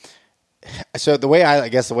that, so the way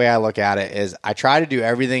I look at it is I try to do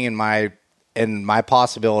everything in my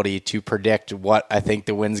possibility to predict what I think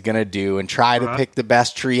the wind's gonna do, and try to pick the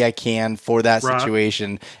best tree I can for that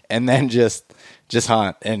situation, and then just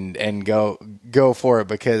hunt and go for it,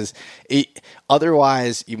 because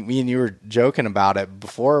otherwise, me and you were joking about it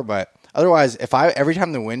before, but otherwise, every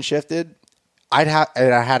time the wind shifted, I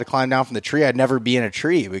had to climb down from the tree. I'd never be in a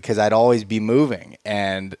tree because I'd always be moving,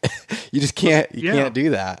 and you just can't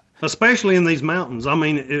do that. Especially in these mountains. I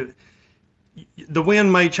mean, the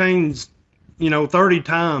wind may change, 30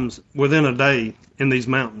 times within a day in these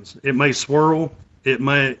mountains. It may swirl. It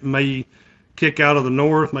may kick out of the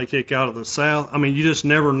north, may kick out of the south. I mean, you just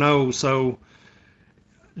never know. So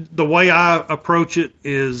the way I approach it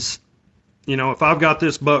is, if I've got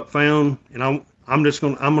this buck found, and I'm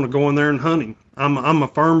gonna go in there and hunt him. I'm a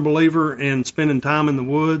firm believer in spending time in the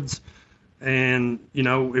woods, and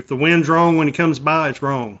if the wind's wrong when he comes by, it's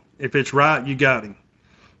wrong. If it's right, you got him.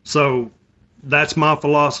 So that's my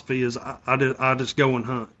philosophy. Is I just go and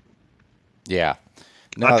hunt. Yeah,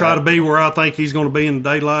 I try to be where I think he's going to be in the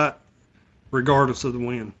daylight, regardless of the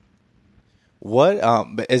wind. What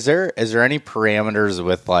is there any parameters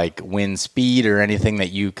with like wind speed or anything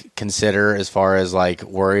that you consider as far as like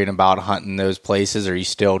worrying about hunting those places, or are you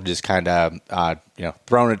still just kind of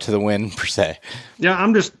throwing it to the wind per se? Yeah,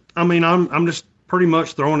 I'm just pretty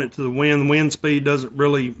much throwing it to the wind. Wind speed doesn't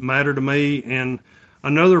really matter to me. And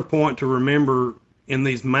another point to remember in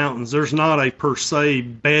these mountains, there's not a per se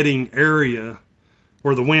bedding area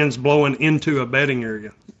where the wind's blowing into a bedding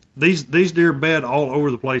area. These deer bed all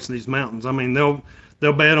over the place in these mountains. I mean, they'll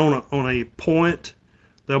bed on a point.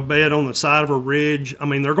 They'll bed on the side of a ridge. I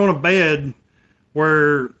mean, they're going to bed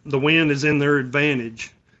where the wind is in their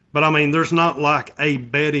advantage. But I mean, there's not like a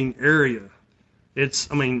bedding area.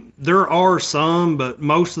 There are some, but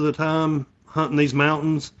most of the time hunting these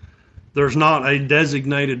mountains, there's not a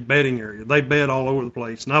designated bedding area. They bed all over the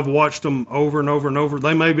place. And I've watched them over and over and over.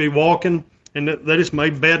 They may be walking and they just may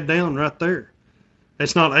bed down right there.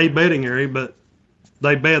 It's not a bedding area, but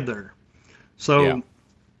they bed there. So,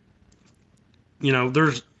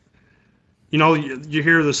 there's, you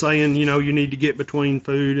hear the saying, you need to get between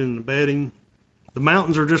food and the bedding. The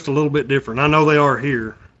mountains are just a little bit different. I know they are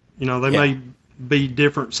here. They may be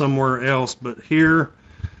different somewhere else, but here,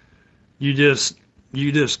 you just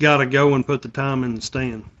got to go and put the time in the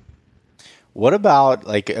stand. What about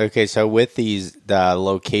so with the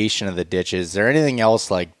location of the ditches, is there anything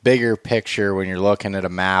else like bigger picture when you're looking at a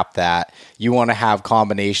map that you want to have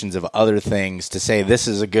combinations of other things to say this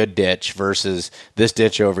is a good ditch versus this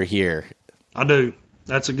ditch over here? I do.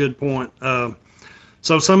 That's a good point.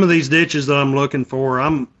 So some of these ditches that I'm looking for,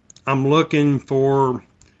 I'm looking for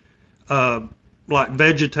like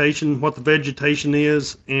vegetation, what the vegetation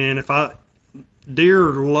is, and deer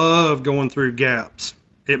love going through gaps.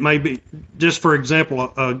 It may be, just for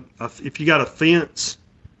example, if you got a fence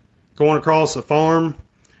going across a farm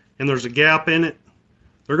and there's a gap in it,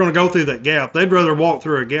 they're going to go through that gap. They'd rather walk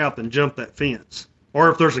through a gap than jump that fence. Or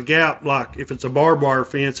if there's a gap, like if it's a barbed wire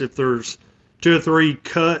fence, if there's 2 or 3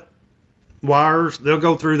 cut wires, they'll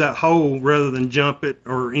go through that hole rather than jump it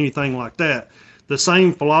or anything like that. The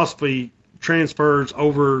same philosophy transfers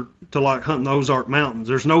over to like hunting the Ozark Mountains.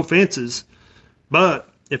 There's no fences, but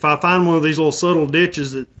if I find one of these little subtle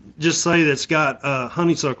ditches that just say that's got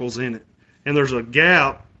honeysuckles in it, and there's a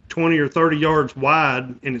gap 20 or 30 yards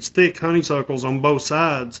wide, and it's thick honeysuckles on both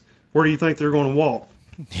sides, where do you think they're going to walk?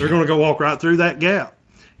 They're going to go walk right through that gap.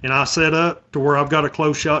 And I set up to where I've got a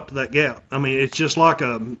close shot to that gap. I mean, it's just like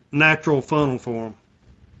a natural funnel for them.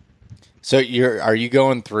 So are you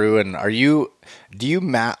going through and do you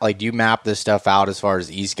map this stuff out as far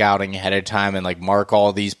as e-scouting ahead of time and like mark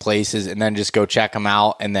all these places and then just go check them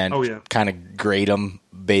out and then kind of grade them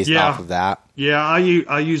based off of that? Yeah, I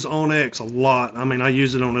use OnX a lot. I mean, I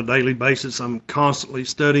use it on a daily basis. I'm constantly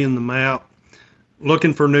studying the map,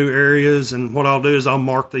 looking for new areas, and what I'll do is I'll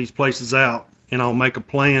mark these places out and I'll make a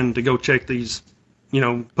plan to go check these,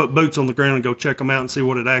 put boots on the ground and go check them out and see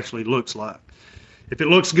what it actually looks like. If it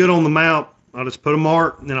looks good on the map, I'll just put a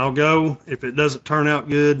mark, and then I'll go. If it doesn't turn out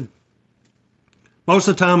good, most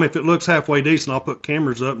of the time, if it looks halfway decent, I'll put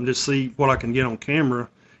cameras up and just see what I can get on camera.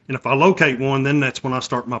 And if I locate one, then that's when I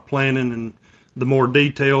start my planning and the more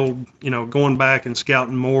detailed, going back and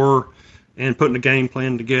scouting more and putting a game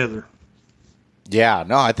plan together. Yeah,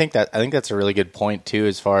 no, I think that's a really good point too,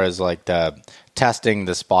 as far as like testing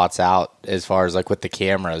the spots out, as far as like with the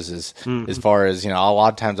cameras is as far as, a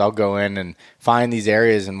lot of times I'll go in and find these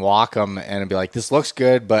areas and walk them and be like, this looks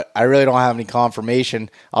good, but I really don't have any confirmation.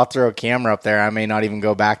 I'll throw a camera up there. I may not even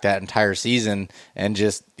go back that entire season and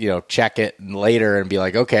just, check it later and be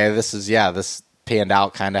like, okay, this panned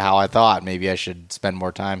out kind of how I thought. Maybe I should spend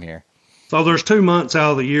more time here. So there's 2 months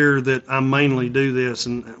out of the year that I mainly do this.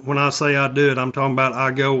 And when I say I do it, I'm talking about I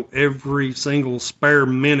go every single spare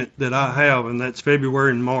minute that I have, and that's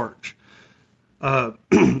February and March.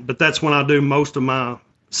 But that's when I do most of my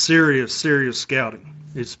serious scouting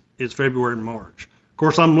is February and March. Of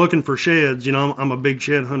course, I'm looking for sheds. You know, I'm a big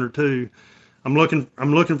shed hunter too. I'm looking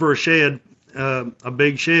for a shed, a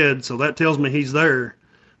big shed. So that tells me he's there.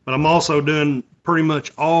 But I'm also doing pretty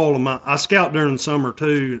much all of I scout during the summer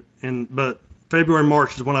too. But February,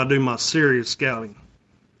 March is when I do my serious scouting.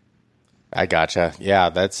 I gotcha. Yeah,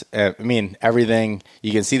 that's. I mean, everything.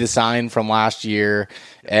 You can see the sign from last year,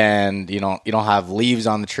 and you don't have leaves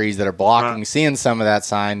on the trees that are blocking. Right. Seeing some of that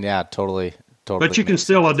sign, yeah, totally. But you can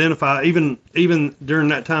still identify, even during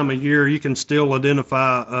that time of year, you can still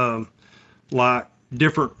identify like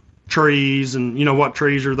different trees, and you know what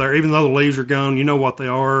trees are there. Even though the leaves are gone, you know what they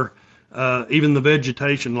are. Even the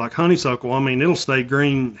vegetation, like honeysuckle. I mean, it'll stay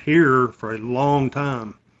green here for a long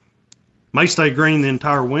time. May stay green the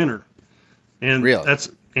entire winter. And really?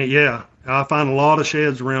 I find a lot of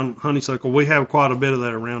sheds around honeysuckle. We have quite a bit of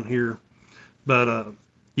that around here. But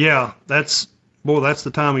that's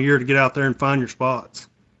the time of year to get out there and find your spots.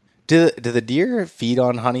 Do the deer feed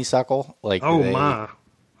on honeysuckle? Like, my.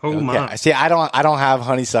 See, I don't have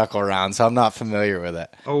honeysuckle around, so I'm not familiar with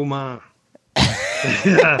it. Oh my.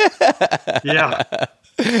 Yeah.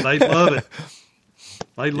 They love it.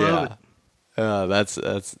 They love it.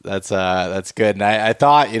 That's good. And I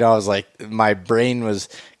thought, I was like, my brain was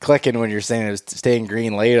clicking when you're saying it was staying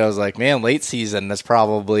green late. I was like, man, late season, that's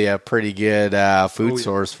probably a pretty good food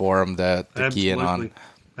source for them to key in on.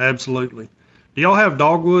 Absolutely. Do y'all have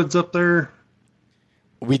dogwoods up there?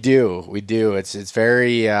 We do. It's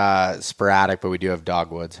very sporadic, but we do have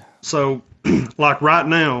dogwoods. So, like right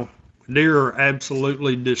now, deer are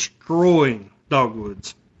absolutely destroying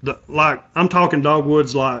dogwoods. I'm talking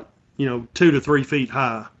dogwoods like, 2 to 3 feet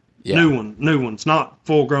high. Yeah. New ones, not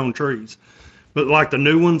full grown trees. But like the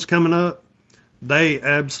new ones coming up, they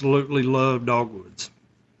absolutely love dogwoods.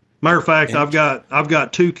 Matter of fact, I've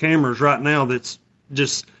got 2 cameras right now that's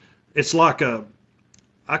just, it's like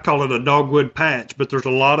I call it a dogwood patch, but there's a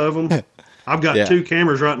lot of them. I've got 2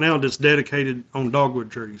 cameras right now that's dedicated on dogwood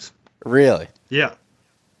trees. Really? Yeah.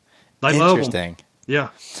 They love them. Interesting. Yeah.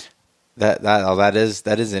 That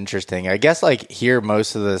is interesting. I guess like here,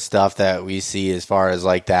 most of the stuff that we see as far as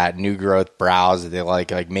like that new growth browse, they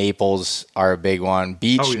like maples are a big one.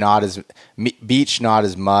 Beech not as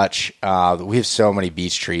much. We have so many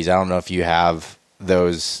beech trees. I don't know if you have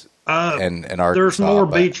those in Arkansas. There's more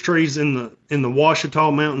beech trees in the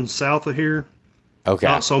Ouachita Mountains south of here. Okay.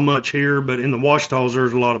 Not so much here, but in the Ouachitas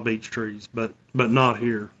there's a lot of beech trees, but not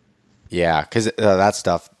here. Yeah, because that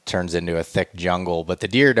stuff turns into a thick jungle. But the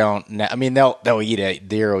deer don't. I mean, they'll eat it.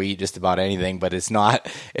 Deer will eat just about anything, but it's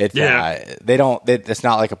not. They don't. It's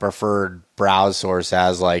not like a preferred browse source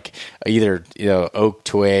as like either oak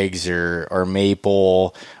twigs or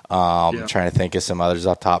maple. Trying to think of some others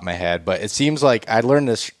off the top of my head, but it seems like I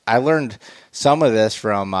learned some of this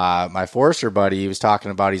from my forester buddy. He was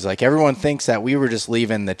talking about, he's like, everyone thinks that we were just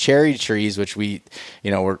leaving the cherry trees, which we,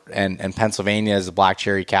 and Pennsylvania is the black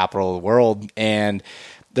cherry capital of the world. And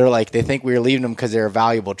they're like, they think we were leaving them because they're a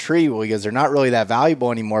valuable tree. Well, because they're not really that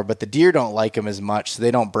valuable anymore, but the deer don't like them as much. So they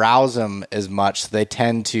don't browse them as much. So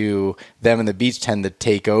them and the beech tend to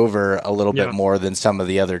take over a little bit more than some of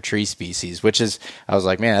the other tree species, which is, I was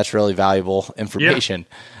like, man, that's really valuable information.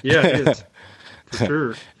 Yeah, it is. For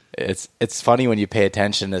sure. It's funny when you pay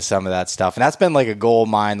attention to some of that stuff. And that's been like a goal of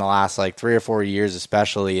mine the last like 3 or 4 years,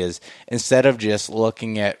 especially, is instead of just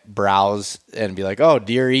looking at browse and be like, oh,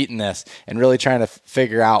 deer eating this, and really trying to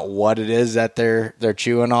figure out what it is that they're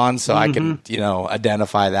chewing on, so I can,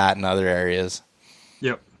 identify that in other areas.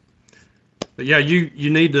 Yep. But yeah, you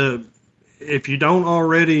need to, if you don't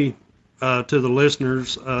already, to the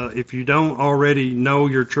listeners, if you don't already know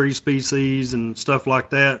your tree species and stuff like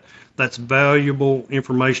that, that's valuable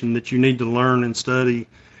information that you need to learn and study,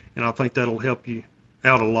 and I think that'll help you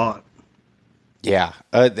out a lot. Yeah,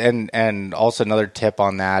 and also another tip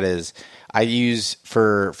on that is I use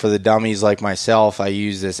for the dummies like myself, I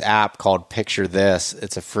use this app called Picture This.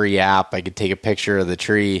 It's a free app. I could take a picture of the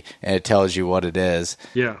tree and it tells you what it is.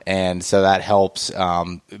 Yeah. And so that helps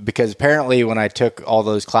because apparently when I took all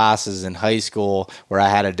those classes in high school where I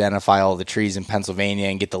had to identify all the trees in Pennsylvania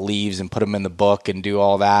and get the leaves and put them in the book and do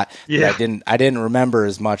all that, yeah. I didn't remember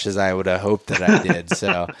as much as I would have hoped that I did.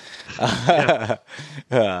 So yeah.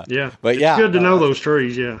 But it's good to know those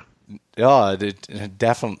trees. Yeah. Oh, it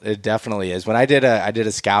definitely is. When I did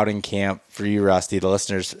a scouting camp for you, Rusty, the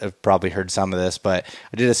listeners have probably heard some of this, but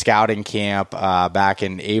I did a scouting camp back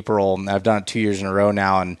in April, and I've done it 2 years in a row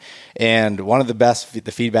now. And one of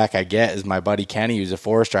the feedback I get is my buddy Kenny, who's a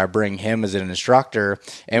forester. I bring him as an instructor,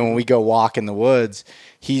 and when we go walk in the woods,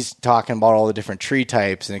 he's talking about all the different tree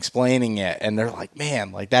types and explaining it, and they're like,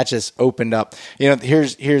 man, like that just opened up.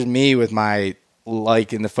 Here's me with my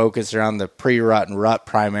like in the focus around the pre-rut and rut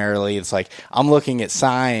primarily. It's like I'm looking at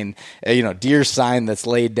sign, deer sign that's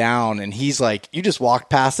laid down, and he's like, "You just walked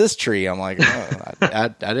past this tree." I'm like, "Oh, I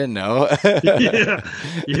didn't know."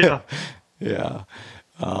 Yeah.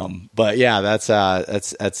 But yeah,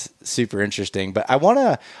 that's super interesting. But I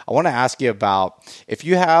wanna ask you about if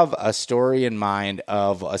you have a story in mind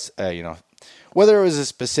of whether it was a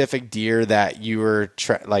specific deer that you were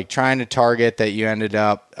trying to target that you ended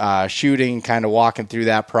up shooting, kind of walking through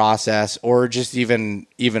that process, or just even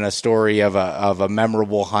a story of a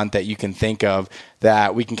memorable hunt that you can think of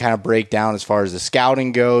that we can kind of break down as far as the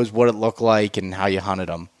scouting goes, what it looked like, and how you hunted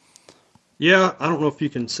them. Yeah, I don't know if you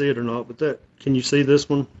can see it or not, but can you see this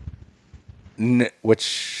one? Right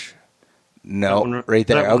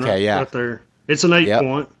there. Okay, yeah, right there. It's an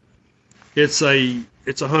 8-point. It's a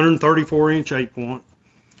 134-inch 8-point,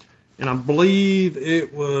 and I believe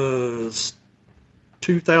it was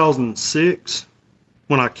 2006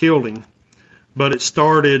 when I killed him, but it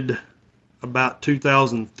started about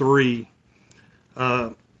 2003,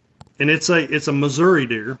 and it's a Missouri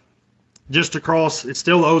deer, just across. It's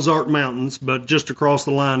still the Ozark Mountains, but just across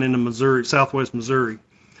the line into Missouri, Southwest Missouri.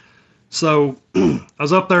 So I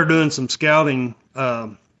was up there doing some scouting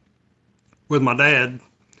with my dad,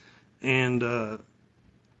 and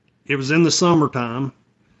it was in the summertime,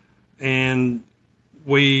 and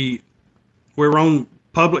we were on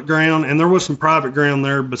public ground, and there was some private ground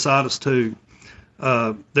there beside us too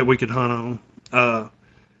that we could hunt on.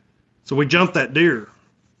 So we jumped that deer,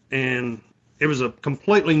 and it was a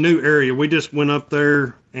completely new area. We just went up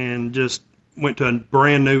there and just went to a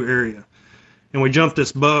brand new area, and we jumped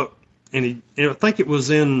this buck, and I think it was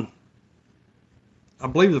I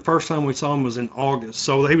believe the first time we saw him was in August.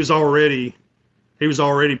 So he was already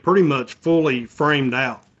pretty much fully framed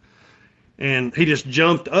out. And he just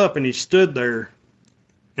jumped up and he stood there.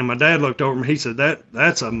 And my dad looked over him. He said,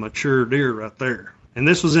 that's a mature deer right there. And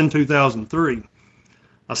this was in 2003.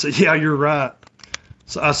 I said, yeah, you're right.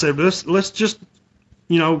 So I said, let's just,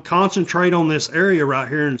 concentrate on this area right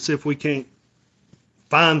here and see if we can't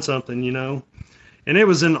find something, And it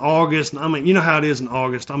was in August. I mean, you know how it is in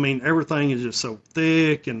August. I mean, everything is just so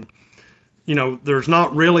thick, and there's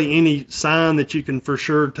not really any sign that you can for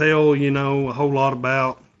sure tell, a whole lot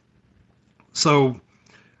about. So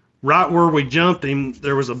right where we jumped him,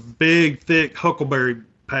 there was a big, thick huckleberry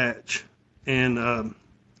patch. And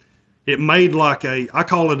it made I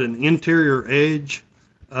call it an interior edge,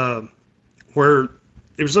 where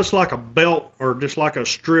it was just like a belt or just like a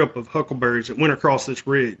strip of huckleberries that went across this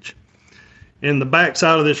ridge. And the back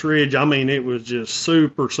side of this ridge, I mean, it was just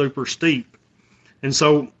super, super steep. And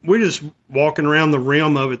so we're just walking around the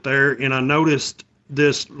rim of it there, and I noticed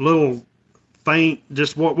this little faint,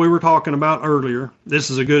 just what we were talking about earlier.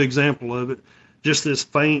 This is a good example of it. Just this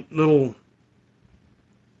faint little,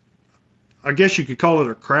 I guess you could call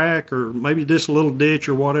it a crack, or maybe just a little ditch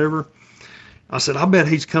or whatever. I said, I bet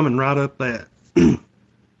he's coming right up that.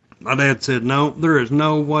 My dad said, no, there is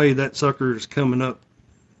no way that sucker is coming up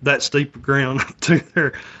that steep of ground to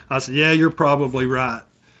there. I said, yeah, you're probably right.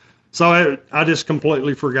 So I just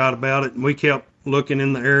completely forgot about it, and we kept looking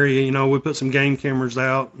in the area. We put some game cameras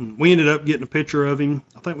out, and we ended up getting a picture of him.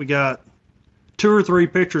 I think we got 2 or 3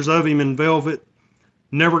 pictures of him in velvet.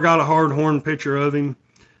 Never got a hard horn picture of him.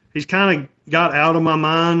 He's kind of got out of my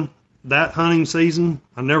mind that hunting season.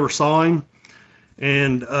 I never saw him.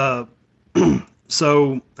 And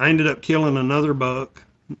so I ended up killing another buck,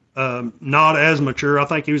 not as mature. I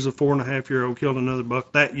think he was a 4.5-year-old, killed another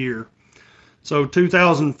buck that year. So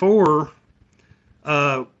 2004,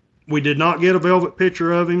 we did not get a velvet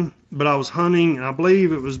picture of him, but I was hunting, and I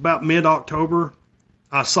believe it was about mid-October.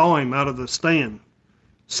 I saw him out of the stand.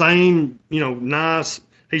 Same, nice.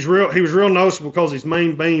 He was real noticeable because his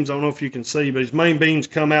main beams, I don't know if you can see, but his main beams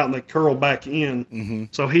come out and they curl back in. Mm-hmm.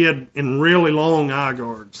 So he had in really long eye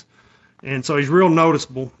guards. And so he's real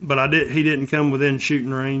noticeable, but he didn't come within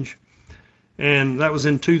shooting range. And that was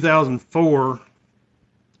in 2004.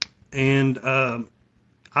 And I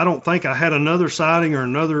don't think I had another sighting or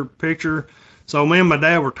another picture. So me and my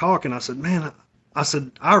dad were talking. I said,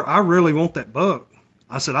 I really want that buck.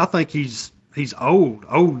 I said, I think he's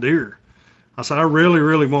old deer. I said, I really,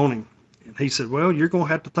 really want him. And he said, well, you're going to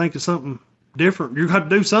have to think of something different. You're going to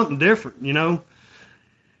do something different,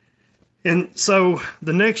 And so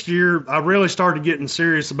the next year, I really started getting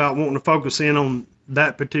serious about wanting to focus in on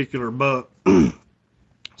that particular buck.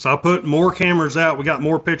 So I put more cameras out. We got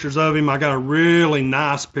more pictures of him. I got a really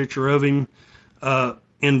nice picture of him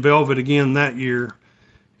in velvet again that year.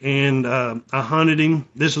 And I hunted him.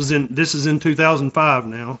 This is in 2005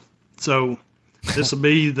 now. So this will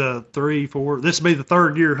be the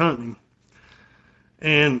third year hunting.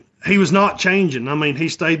 And he was not changing. I mean, he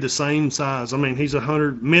stayed the same size. I mean, he's mid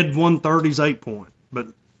 130s 8-point.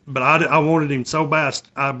 But I wanted him so bad.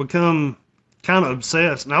 I become kind of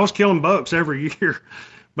obsessed. And I was killing bucks every year.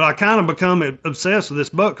 But I kind of become obsessed with this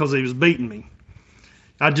buck because he was beating me.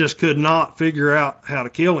 I just could not figure out how to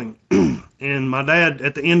kill him. And my dad,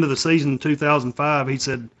 at the end of the season in 2005, he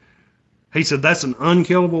said, that's an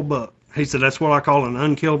unkillable buck. He said, that's what I call an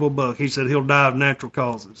unkillable buck. He said, he'll die of natural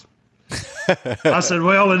causes. I said,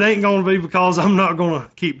 well, it ain't going to be because I'm not going to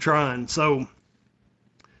keep trying. So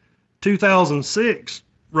 2006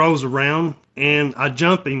 rolls around, and I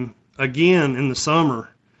jump him again in the summer.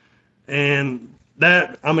 And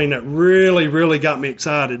that really, really got me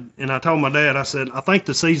excited. And I told my dad, I said, I think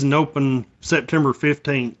the season opened September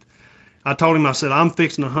 15th. I told him, I said, I'm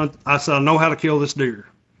fixing to hunt. I said, I know how to kill this deer.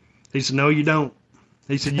 He said, no, you don't.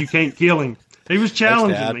 He said, you can't kill him. He was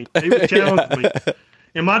challenging me. He was challenging me.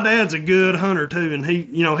 And my dad's a good hunter too. And he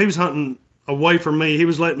was hunting away from me. He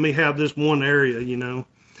was letting me have this one area,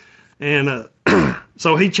 And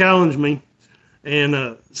so he challenged me.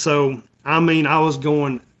 And so, I was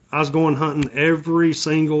going hunting every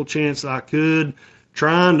single chance I could,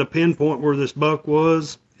 trying to pinpoint where this buck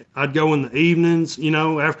was. I'd go in the evenings,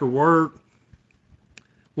 after work.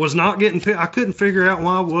 Was not getting, I couldn't figure out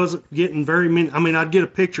why I wasn't getting very many. I'd get a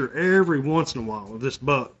picture every once in a while of this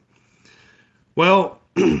buck. Well,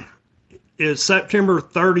 it's September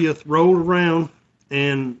 30th rolled around,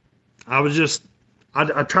 and I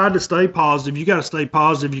tried to stay positive. You got to stay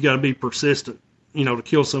positive. You got to be persistent, to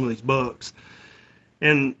kill some of these bucks.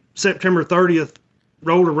 And September 30th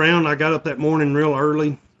rolled around. I got up that morning real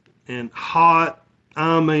early and hot.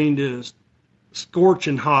 Just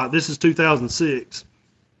scorching hot. This is 2006.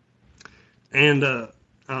 And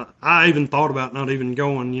I even thought about not even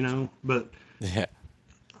going, but yeah.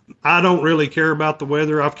 I don't really care about the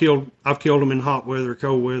weather. I've killed them in hot weather,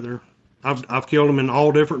 cold weather. I've killed them in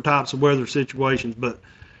all different types of weather situations. But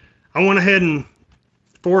I went ahead and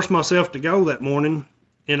forced myself to go that morning.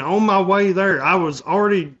 And on my way there, I was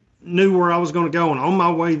already knew where I was going to go. And on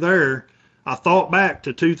my way there, I thought back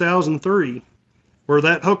to 2003, where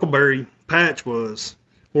that huckleberry patch was,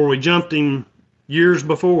 where we jumped him years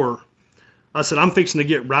before. I said, I'm fixing to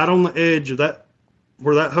get right on the edge of that,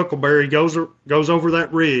 where that huckleberry goes over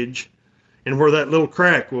that ridge, and where that little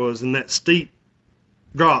crack was, and that steep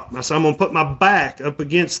drop. I said, I'm going to put my back up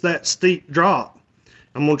against that steep drop.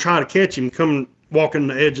 I'm going to try to catch him coming, walking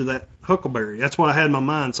the edge of that huckleberry. That's what I had in my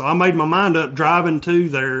mind. So I made my mind up driving to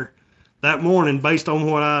there that morning based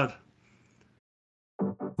on what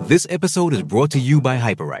This episode is brought to you by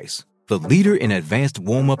Hyperice, the leader in advanced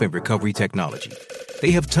warm-up and recovery technology. They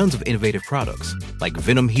have tons of innovative products, like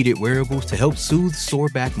Venom-heated wearables to help soothe sore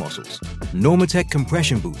back muscles, Normatec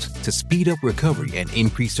compression boots to speed up recovery and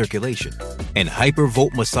increase circulation, and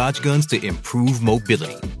Hypervolt massage guns to improve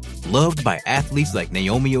mobility. Loved by athletes like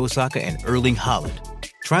Naomi Osaka and Erling Haaland.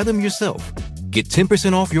 Try them yourself. Get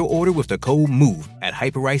 10% off your order with the code MOVE at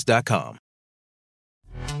hyperice.com.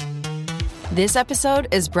 This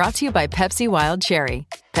episode is brought to you by Pepsi Wild Cherry.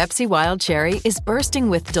 Pepsi Wild Cherry is bursting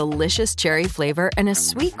with delicious cherry flavor and a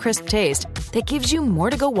sweet, crisp taste that gives you more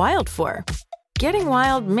to go wild for. Getting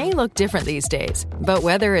wild may look different these days, but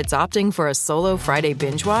whether it's opting for a solo Friday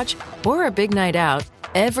binge watch or a big night out,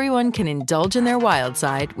 everyone can indulge in their wild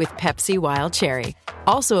side with Pepsi Wild Cherry.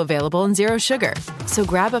 Also available in Zero Sugar. So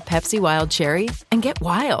grab a Pepsi Wild Cherry and get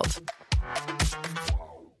wild.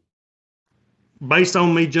 based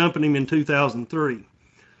on me jumping him in 2003.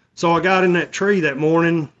 So I got in that tree that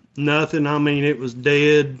morning, nothing. I mean, it was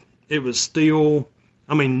dead. It was still.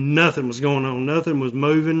 I mean, nothing was going on. Nothing was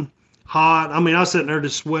moving. Hot. I mean, I was sitting there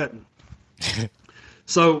just sweating.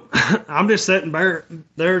 So I'm just sitting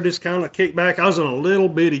there, just kind of kicked back. I was in a little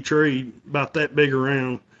bitty tree about that big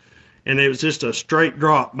around, and it was just a straight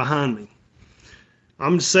drop behind me.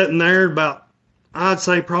 I'm just sitting there about, I'd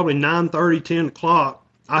say probably 9:30, 10 o'clock.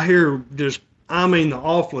 I hear just, I mean, the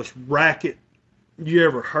awfulest racket you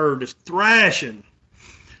ever heard, just thrashing.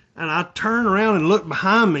 And I turn around and look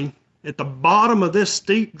behind me. At the bottom of this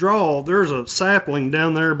steep draw, there's a sapling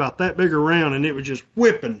down there about that big around, and it was just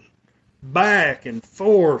whipping back and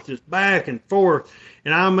forth, just back and forth.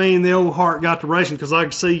 And I mean, the old heart got to racing because I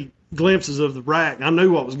could see glimpses of the rack. I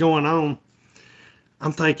knew what was going on.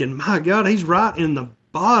 I'm thinking, my God, he's right in the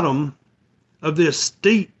bottom of this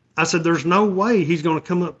steep. I said, there's no way he's going to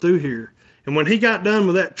come up through here. And when he got done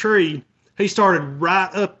with that tree, he started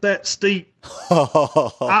right up that steep.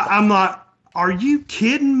 I'm like, are you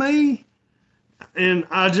kidding me? And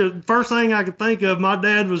I just, first thing I could think of, my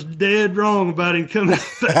dad was dead wrong about him coming up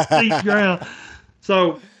that steep ground.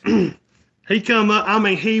 So He come up. I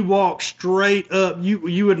mean, he walked straight up.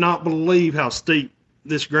 You would not believe how steep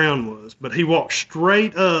this ground was, but he walked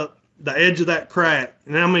straight up the edge of that crack,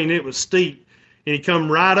 and I mean it was steep. And he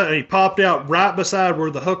come right up, and he popped out right beside where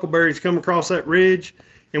the huckleberries come across that ridge.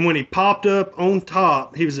 And when he popped up on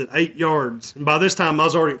top, he was at 8 yards. And by this time, I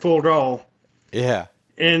was already at full draw. Yeah.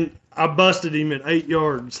 And I busted him at 8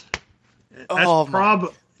 yards. Oh,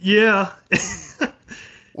 yeah.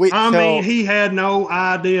 Wait, I mean, he had no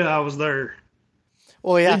idea I was there.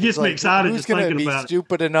 Well, yeah, it gets me excited just thinking about it. Who's going to be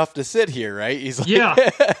stupid enough to sit here, right? He's like, yeah,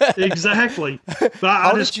 exactly.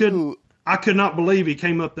 But I could not believe he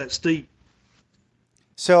came up that steep.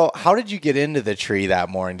 So, how did you get into the tree that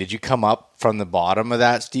morning? Did you come up from the bottom of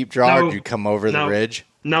that steep draw, or did you come over the ridge?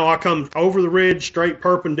 No, I come over the ridge, straight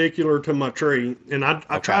perpendicular to my tree, and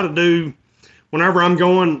I try to do whenever I'm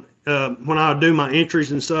going when I do my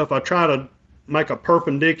entries and stuff. I try to make a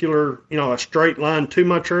perpendicular, a straight line to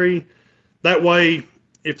my tree. That way,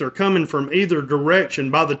 if they're coming from either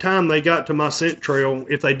direction, by the time they got to my scent trail,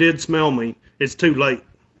 if they did smell me, it's too late.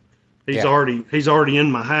 He's already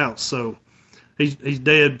in my house, so he's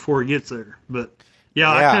dead before he gets there. But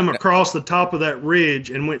I came across the top of that ridge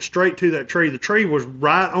and went straight to that tree. The tree was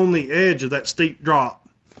right on the edge of that steep drop.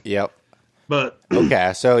 Yep. But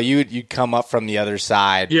okay, so you'd come up from the other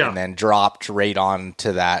side and then dropped right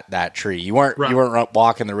onto that tree. You weren't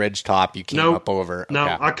walking the ridge top. You came up over. Okay.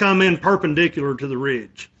 No, I come in perpendicular to the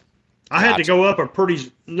ridge. I had to go up a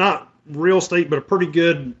pretty, not real steep, but a pretty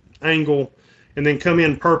good angle, and then come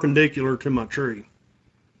in perpendicular to my tree.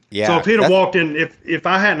 Yeah. So if he'd have walked in, if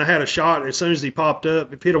I hadn't had a shot as soon as he popped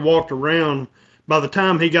up, if he'd have walked around, by the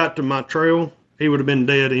time he got to my trail, he would have been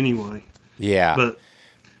dead anyway. Yeah.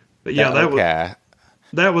 But yeah,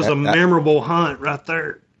 that was a memorable hunt right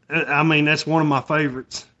there. I mean, that's one of my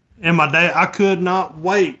favorites. And my dad, I could not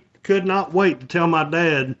wait to tell my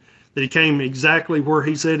dad that he came exactly where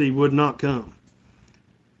he said he would not come.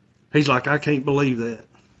 He's like, I can't believe that.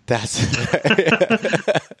 But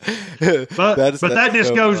that just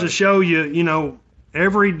so goes funny. To show you,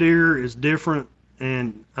 every deer is different,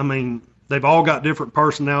 and I mean, they've all got different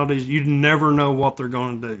personalities. You never know what they're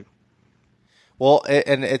going to do. Well,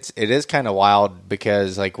 and it is kind of wild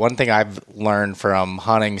because, like, one thing I've learned from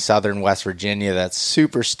hunting southern West Virginia that's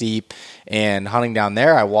super steep, and hunting down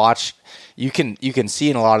there, I watch. You can see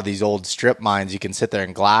in a lot of these old strip mines, you can sit there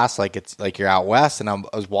and glass like it's like you're out west. And I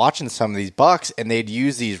was watching some of these bucks, and they'd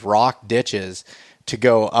use these rock ditches to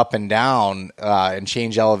go up and down and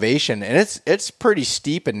change elevation, and it's pretty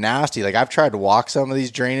steep and nasty. Like, I've tried to walk some of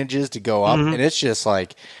these drainages to go up, and it's just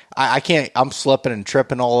like I can't. I'm slipping and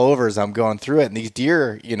tripping all over as I'm going through it. And these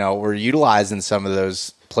deer, were utilizing some of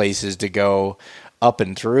those places to go up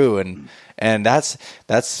and through, and that's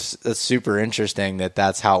super interesting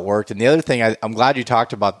that's how it worked. And the other thing, I'm glad you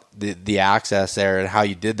talked about the access there and how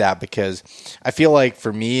you did that, because I feel like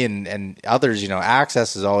for me and others,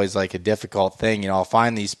 access is always like a difficult thing. I'll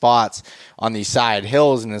find these spots on these side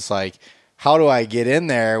hills, and it's like, how do I get in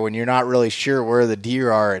there when you're not really sure where the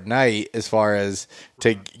deer are at night as far as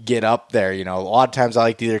to get up there? A lot of times I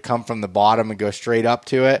like to either come from the bottom and go straight up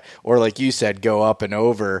to it, or like you said, go up and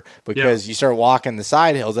over, because you start walking the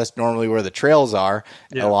side hills. That's normally where the trails are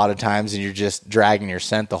a lot of times, and you're just dragging your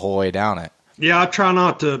scent the whole way down it. Yeah, I try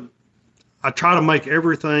to make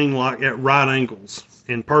everything like at right angles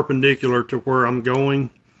and perpendicular to where I'm going.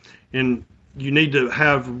 And you need to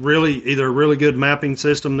have either a really good mapping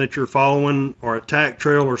system that you're following, or a tack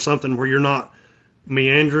trail or something where you're not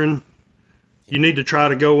meandering. You need to try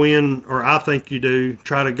to go in, or I think you do,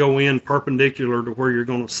 try to go in perpendicular to where you're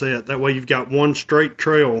going to set. That way you've got one straight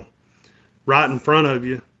trail right in front of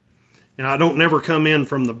you. And I don't never come in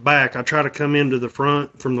from the back. I try to come into the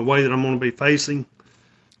front from the way that I'm going to be facing.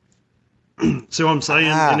 See what I'm saying?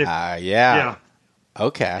 Yeah.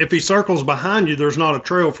 Okay. If he circles behind you, there's not a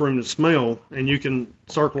trail for him to smell, and you can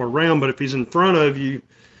circle around. But if he's in front of you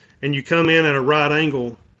and you come in at a right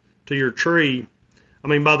angle to your tree, I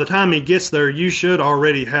mean, by the time he gets there, you should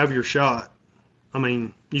already have your shot. I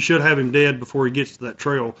mean, you should have him dead before he gets to that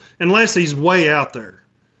trail, unless he's way out there.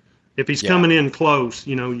 If he's coming in close,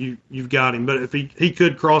 you've got him. But if he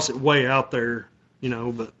could cross it way out there,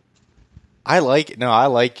 but. I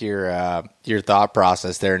like your thought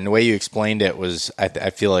process there, and the way you explained it was I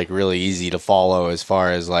feel like really easy to follow as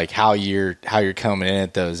far as like how you're coming in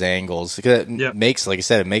at those angles. It makes, like I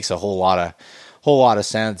said, it makes a whole lot of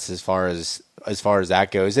sense as far as as far as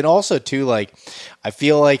that goes. And also too, like, I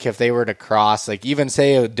feel like if they were to cross, like even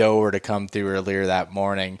say a doe were to come through earlier that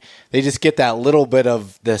morning, they just get that little bit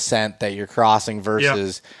of the scent that you're crossing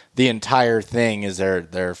versus the entire thing is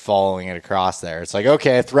they're following it across there. It's like,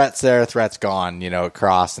 okay, threat's there, threat's gone, it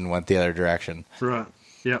crossed and went the other direction. Right.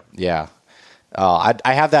 Yep. Yeah. I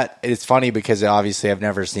have that. It's funny because obviously I've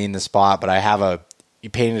never seen the spot, but you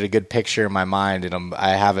painted a good picture in my mind, and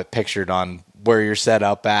I have it pictured on where you're set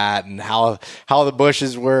up at and how the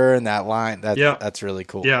bushes were and that line. That's really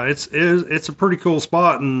cool. Yeah, it's a pretty cool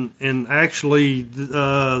spot, and actually,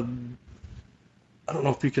 I don't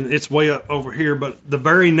know if you can. It's way up over here, but the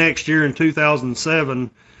very next year in 2007,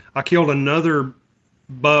 I killed another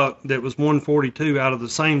buck that was 142 out of the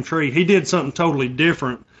same tree. He did something totally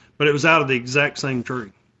different, but it was out of the exact same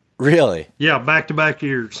tree. Really? Yeah, back-to-back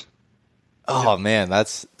years. Oh man,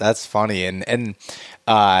 that's funny. And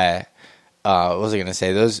what was I gonna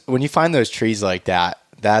say? Those, when you find those trees like that,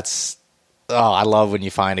 I love when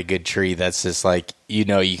you find a good tree that's just like, you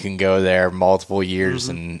can go there multiple years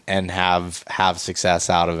and have success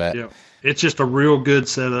out of it. Yeah, it's just a real good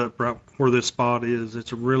setup right where this spot is.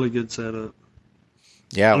 It's a really good setup.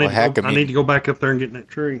 Yeah, I need to go back up there and get in that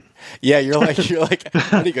tree. Yeah, you're like,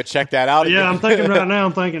 I need to go check that out. Yeah, I'm thinking right now.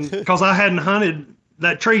 Because I hadn't hunted.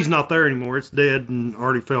 That tree's not there anymore. It's dead and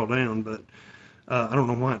already fell down. But I don't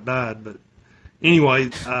know why it died. But anyway,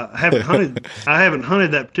 I haven't hunted.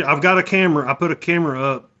 That. I've got a camera. I put a camera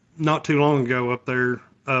up not too long ago up there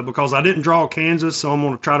because I didn't draw Kansas, so I'm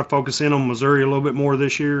going to try to focus in on Missouri a little bit more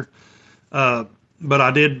this year. But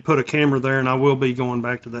I did put a camera there, and I will be going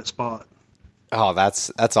back to that spot. Oh, that's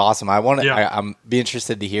awesome. I'm be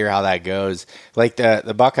interested to hear how that goes. Like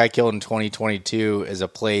the buck I killed in 2022 is a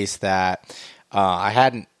place that I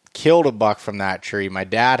hadn't killed a buck from that tree. My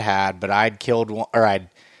dad had, but I'd killed one, or I'd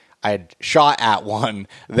shot at one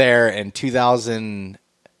there in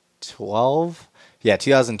 2012. Yeah,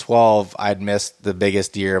 2012. I'd missed the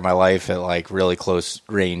biggest deer of my life at like really close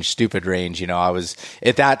range, stupid range. I was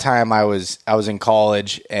at that time I was in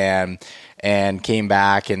college and came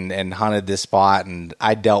back and hunted this spot, and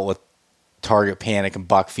I dealt with target panic and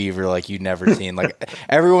buck fever like you'd never seen. Like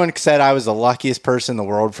everyone said I was the luckiest person in the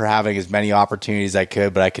world for having as many opportunities as I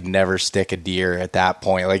could, but I could never stick a deer at that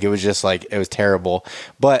point. Like it was just like, it was terrible.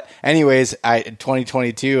 But anyways, in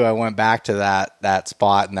 2022, I went back to that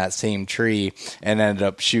spot in that same tree and ended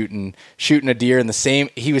up shooting a deer in the same,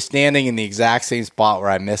 he was standing in the exact same spot where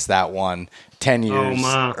I missed that one 10 years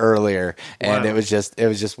earlier. And It was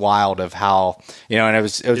just wild of how, and it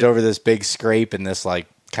was over this big scrape in this like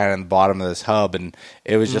kind of in the bottom of this hub, and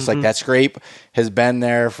it was just like that scrape has been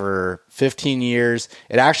there for 15 years.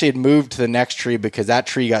 It actually had moved to the next tree because that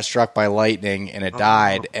tree got struck by lightning and it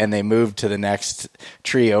died, and they moved to the next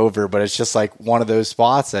tree over. But it's just like one of those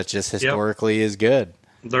spots that just historically is good.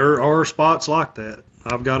 There are spots like that.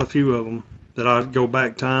 I've got a few of them that I go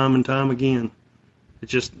back time and time again. It's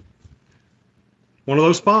just one of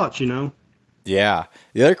those spots, Yeah.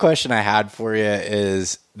 The other question I had for you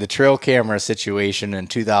is the trail camera situation in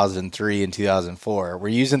 2003 and 2004. We're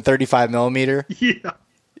using 35 millimeter. Yeah.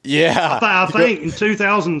 Yeah. I think in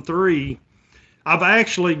 2003, I've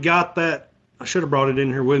actually got that. I should have brought it in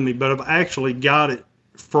here with me, but I've actually got it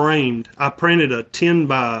framed. I printed a 10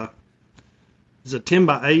 by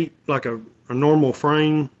 8, like a normal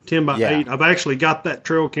frame, 10 by 8. I've actually got that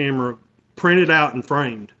trail camera printed out and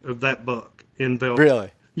framed of that buck in velvet.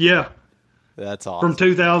 Really? Yeah. That's awesome. From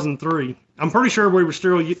 2003. I'm pretty sure we were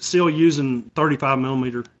still using 35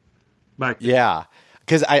 millimeter back then. Yeah.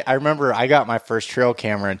 Because I remember I got my first trail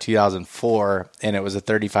camera in 2004, and it was a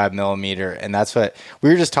 35 millimeter. And that's what we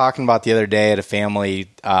were just talking about the other day at a family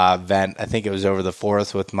event. I think it was over the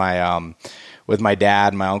 4th with my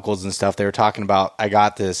dad, my uncles and stuff. They were talking about, I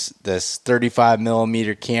got this 35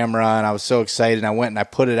 millimeter camera, and I was so excited. And I went and I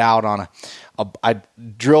put it out on I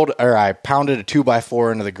pounded a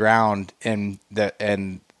 2x4 into the ground in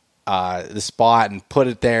the spot and put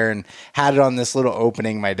it there and had it on this little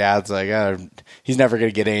opening. My dad's like, he's never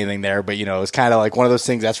going to get anything there. But, it was kind of like one of those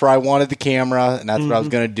things. That's where I wanted the camera, and that's what I was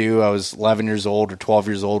going to do. I was 11 years old or 12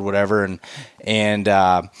 years old, whatever. And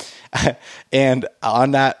and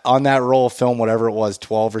on that roll of film, whatever it was,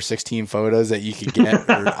 12 or 16 photos that you could get,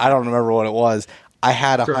 I don't remember what it was. I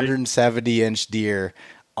had a 170-inch deer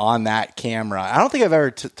on that camera. I don't think I've ever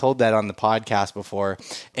told that on the podcast before.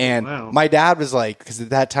 And my dad was like, because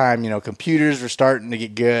at that time, computers were starting to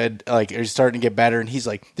get good, like it was starting to get better. And he's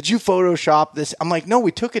like, "Did you Photoshop this?" I'm like, "No,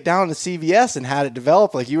 we took it down to CVS and had it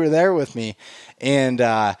developed. Like you were there with me." And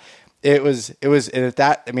it was, and at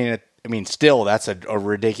that, I mean, still, that's a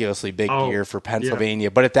ridiculously big deer for Pennsylvania. Yeah.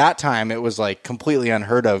 But at that time, it was like completely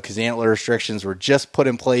unheard of because antler restrictions were just put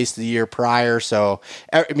in place the year prior. So,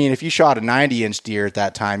 I mean, if you shot a 90-inch deer at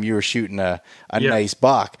that time, you were shooting a nice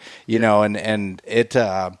buck, you know, and it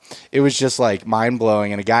was just like mind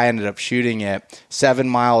blowing. And a guy ended up shooting it 7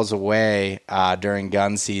 miles away during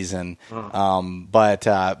gun season. But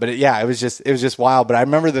it was just wild. But I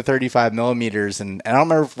remember the 35 millimeters, and I don't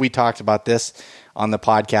remember if we talked about this on the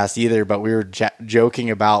podcast either, but we were joking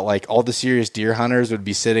about like all the serious deer hunters would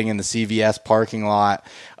be sitting in the CVS parking lot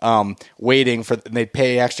waiting for, and they'd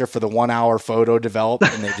pay extra for the 1 hour photo develop,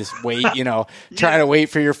 and they just wait, you know, trying to wait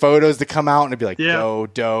for your photos to come out, and it'd be like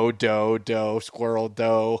doe, squirrel,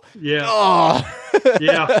 doe. Yeah. Oh.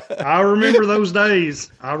 Yeah. I remember those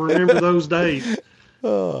days.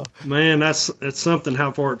 Oh. Man, that's something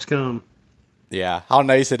how far it's come. Yeah, how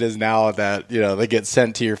nice it is now that, you know, they get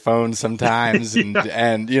sent to your phone sometimes,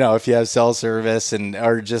 and you know, if you have cell service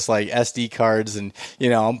or just like SD cards, and you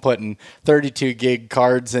know, I'm putting 32 gig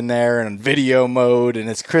cards in there and video mode, and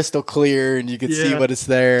it's crystal clear, and you can see what it's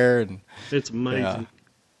there, and it's amazing.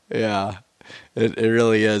 Yeah, it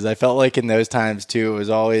really is. I felt like in those times too, it was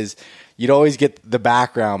always, you'd always get the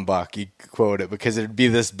background buck, you quote it, because it'd be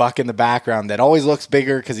this buck in the background that always looks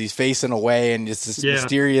bigger because he's facing away, and it's this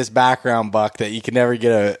mysterious background buck that you can never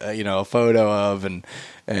get a photo of, and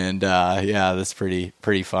that's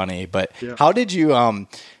pretty funny. But how did you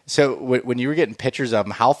so when you were getting pictures of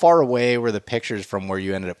them, how far away were the pictures from where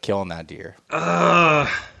you ended up killing that deer?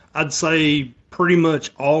 I'd say pretty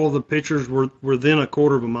much all of the pictures were within a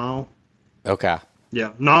quarter of a mile. Okay.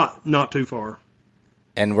 Yeah, not too far.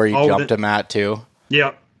 And where you jumped him at too?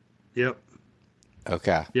 Yep.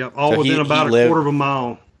 Okay. Yep, all within about a quarter of a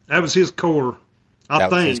mile. That was his core. I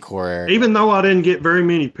think. His core area. Even though I didn't get very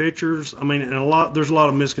many pictures, I mean, and there's a lot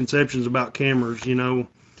of misconceptions about cameras, you know.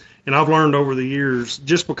 And I've learned over the years,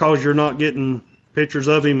 just because you're not getting pictures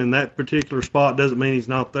of him in that particular spot doesn't mean he's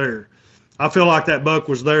not there. I feel like that buck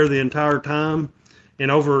was there the entire time,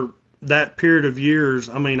 and over that period of years,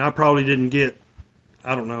 I mean, I probably didn't get,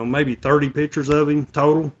 I don't know, maybe 30 pictures of him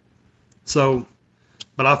total. So,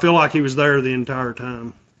 but I feel like he was there the entire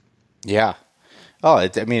time. Yeah. Oh,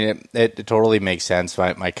 it totally makes sense.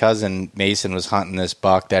 My cousin Mason was hunting this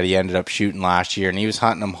buck that he ended up shooting last year, and he was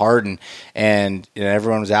hunting him hard, and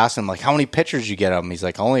everyone was asking him, like, how many pictures you get of him? He's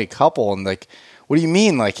like, only a couple. And like, what do you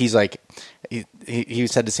mean? Like, he's like, he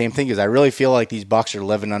said the same thing, because I really feel like these bucks are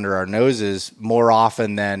living under our noses more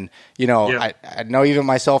often than, you know, I know even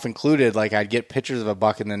myself included, like I'd get pictures of a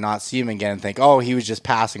buck and then not see him again and think, oh, he was just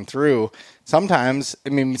passing through. Sometimes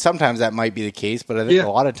that might be the case, but I think a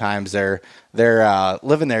lot of times they're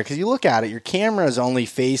living there, because you look at it, your camera is only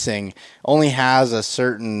has a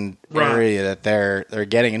certain area that they're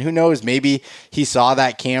getting, and who knows, maybe he saw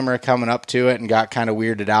that camera coming up to it and got kind of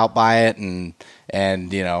weirded out by it,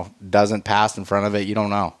 and you know, doesn't pass in front of it. You don't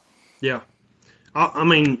know. Yeah, I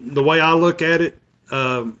mean, the way I look at it,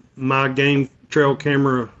 my game trail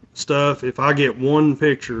camera stuff, if I get one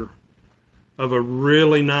picture of a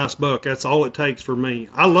really nice buck, that's all it takes for me.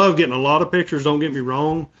 I love getting a lot of pictures, don't get me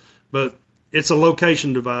wrong, but it's a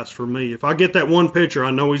location device for me. If I get that one picture,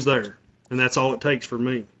 I know he's there, and that's all it takes for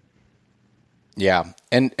me. Yeah,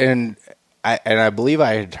 and I believe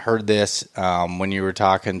I had heard this when you were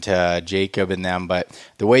talking to Jacob and them, but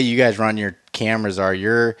the way you guys run your cameras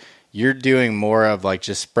you're doing more of like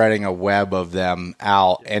just spreading a web of them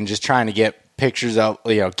out and just trying to get pictures of,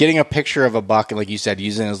 you know, getting a picture of a buck, and like you said,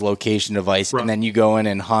 using his location device, and then you go in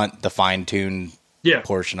and hunt the fine-tuned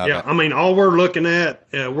portion of it. Yeah, I mean, all we're looking at,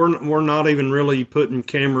 we're not even really putting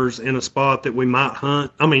cameras in a spot that we might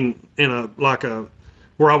hunt. I mean, in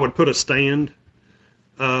where I would put a stand.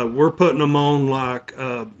 We're putting them on like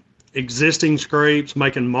existing scrapes,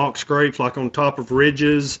 making mock scrapes, like on top of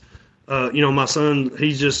ridges. You know, my son,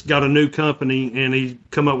 he's just got a new company, and he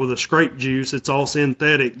come up with a scrape juice. It's all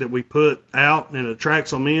synthetic that we put out, and it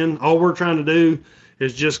attracts them in. All we're trying to do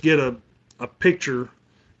is just get a picture,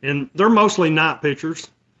 and they're mostly night pictures,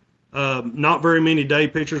 not very many day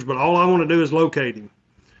pictures, but all I want to do is locate him.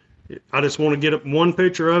 I just want to get one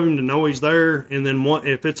picture of him to know he's there, and then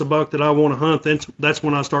if it's a buck that I want to hunt, that's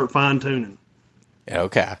when I start fine-tuning.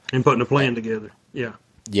 Okay. And putting a plan together. Yeah.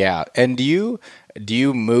 Yeah, and do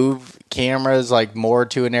you move cameras like more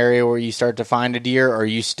to an area where you start to find a deer, or are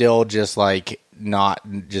you still just like not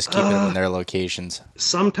just keeping them in their locations?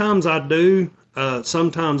 Sometimes I do.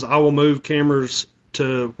 Sometimes I will move cameras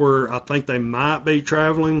to where I think they might be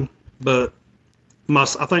traveling, but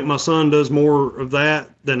I think my son does more of that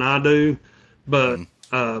than I do. But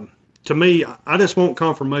to me, I just want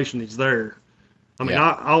confirmation he's there. I mean,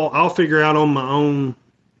 I'll figure out on my own,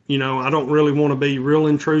 You know, I don't really want to be real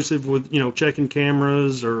intrusive with, checking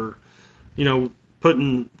cameras or,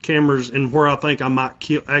 putting cameras in where I think I might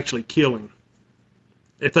actually kill him,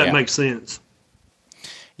 if that makes sense.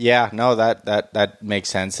 Yeah, no, that makes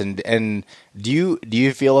sense. And do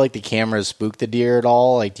you feel like the cameras spook the deer at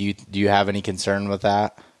all? Like, do you have any concern with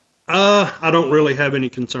that? I don't really have any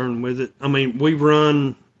concern with it. I mean, we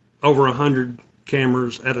run over 100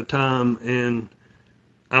 cameras at a time, and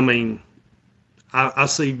I mean, I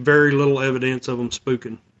see very little evidence of them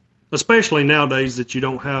spooking, especially nowadays that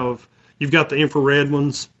you've got the infrared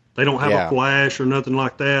ones. They don't have a flash or nothing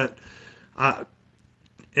like that.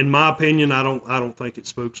 In my opinion, I don't think it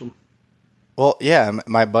spooks them. Well, yeah,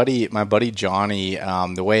 my buddy Johnny,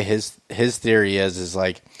 the way his theory is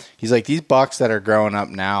like, he's like, these bucks that are growing up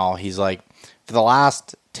now, he's like, for the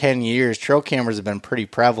last 10 years, trail cameras have been pretty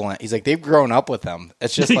prevalent. He's like, they've grown up with them.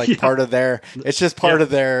 It's just like part of their,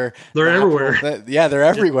 they're everywhere. They're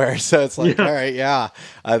everywhere. So it's like, all right,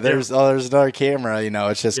 there's another camera,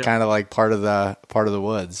 it's just kind of like part of the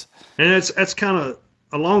woods. And that's kind of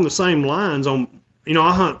along the same lines on,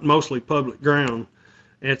 I hunt mostly public ground.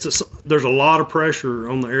 And there's a lot of pressure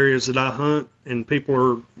on the areas that I hunt, and people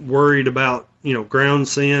are worried about, ground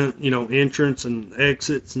scent, entrance and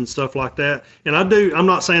exits and stuff like that. And I'm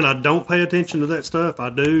not saying I don't pay attention to that stuff.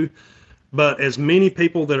 I do. But as many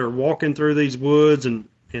people that are walking through these woods and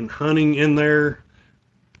hunting in there,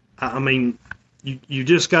 I mean, you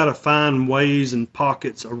just got to find ways and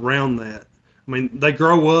pockets around that. I mean, they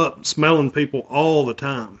grow up smelling people all the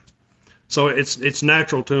time. So it's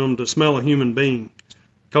natural to them to smell a human being,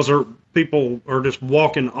 because people are just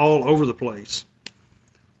walking all over the place.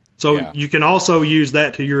 So you can also use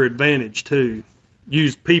that to your advantage too.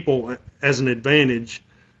 Use people as an advantage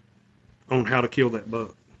on how to kill that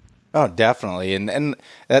buck. Oh, definitely. And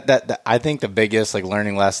that I think the biggest like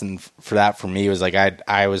learning lesson for that for me was like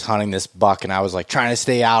I was hunting this buck and I was like trying to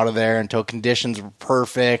stay out of there until conditions were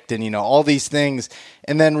perfect and all these things,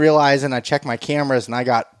 and then realizing I checked my cameras and I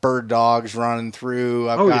got bird dogs running through.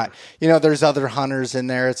 I've got there's other hunters in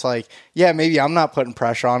there. It's like, maybe I'm not putting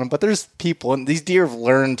pressure on them, but there's people, and these deer have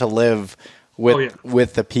learned to live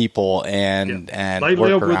with the people and they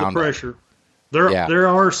work live with the pressure. There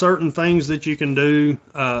are certain things that you can do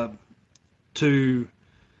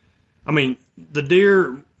the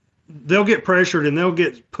deer, they'll get pressured and they'll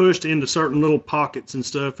get pushed into certain little pockets and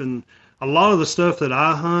stuff. And a lot of the stuff that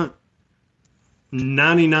I hunt,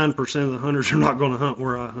 99% of the hunters are not going to hunt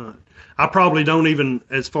where I hunt. I probably don't even,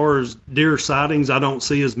 as far as deer sightings, I don't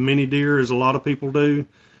see as many deer as a lot of people do.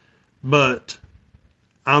 But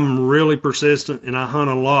I'm really persistent, and I hunt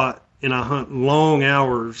a lot, and I hunt long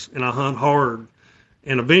hours, and I hunt hard.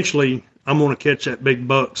 And eventually I'm going to catch that big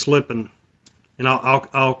buck slipping, and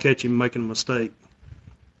I'll catch him making a mistake.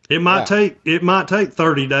 It might take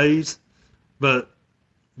 30 days, but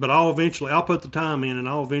I'll put the time in, and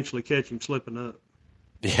I'll eventually catch him slipping up.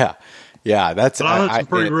 Yeah, But I hunt some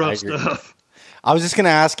pretty rough stuff. I was just going to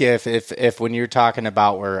ask you if when you're talking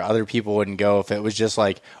about where other people wouldn't go, if it was just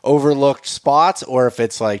like overlooked spots or if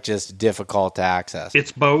it's like just difficult to access.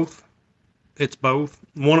 It's both.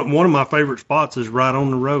 One of my favorite spots is right on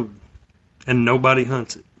the road, and nobody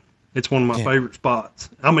hunts it. It's one of my favorite spots.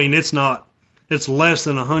 I mean, it's less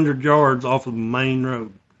than 100 yards off of the main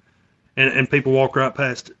road, and people walk right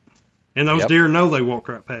past it. And those deer know they walk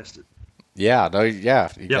right past it.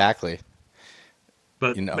 Exactly.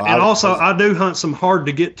 But I do hunt some hard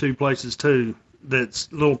to get to places too.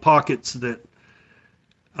 That's little pockets that,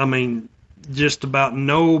 I mean, just about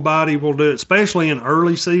nobody will do it, especially in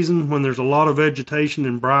early season when there's a lot of vegetation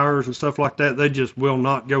and briars and stuff like that. They just will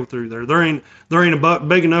not go through there. There ain't a buck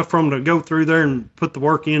big enough for them to go through there and put the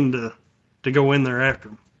work in to go in there after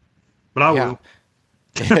them. But I will.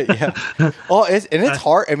 Well, it's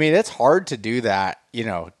hard. I mean, it's hard to do that,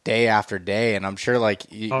 day after day. And I'm sure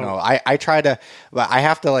I try to, but I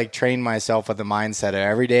have to like train myself with the mindset of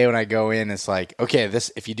every day when I go in, it's like, okay,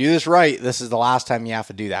 if you do this right, this is the last time you have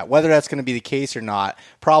to do that. Whether that's going to be the case or not,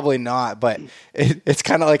 probably not, but it's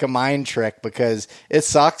kind of like a mind trick because it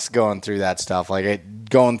sucks going through that stuff. Like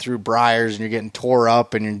going through briars and you're getting tore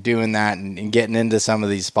up and you're doing that and getting into some of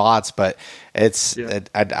these spots, but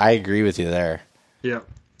I agree with you there. Yeah.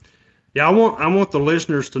 I want the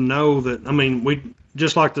listeners to know that, I mean, we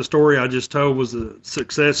just like the story I just told was a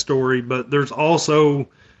success story, but there's also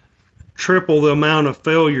triple the amount of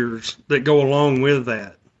failures that go along with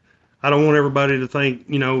that. I don't want everybody to think,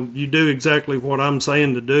 you do exactly what I'm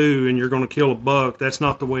saying to do and you're going to kill a buck. That's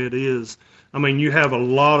not the way it is. I mean, you have a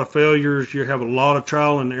lot of failures. You have a lot of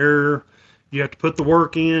trial and error. You have to put the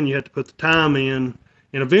work in. You have to put the time in.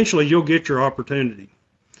 And eventually you'll get your opportunity.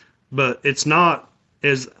 But it's not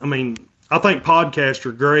I think podcasts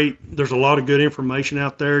are great. There's a lot of good information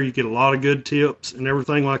out there. You get a lot of good tips and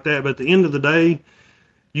everything like that. But at the end of the day,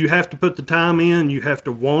 you have to put the time in, you have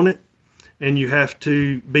to want it, and you have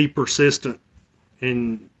to be persistent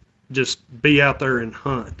and just be out there and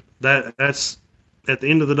hunt. That's at the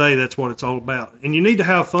end of the day, that's what it's all about. And you need to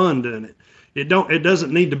have fun doing it. It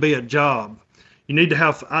doesn't need to be a job. You need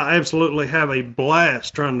to I absolutely have a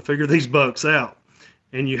blast trying to figure these bucks out.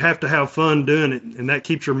 And you have to have fun doing it, and that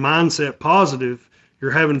keeps your mindset positive.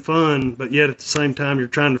 You're having fun, but yet at the same time, you're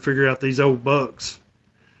trying to figure out these old bucks,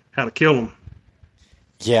 how to kill them.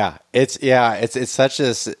 Yeah, it's such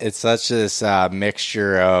this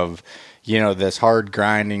mixture of, you know, this hard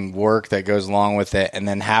grinding work that goes along with it, and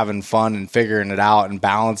then having fun and figuring it out and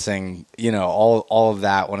balancing, you know, all of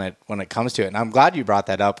that when it comes to it. And I'm glad you brought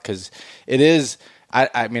that up, because it is.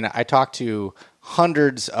 I mean, I talked to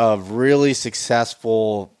hundreds of really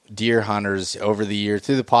successful deer hunters over the year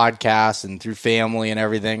through the podcast and through family and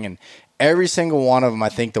everything. And every single one of them, I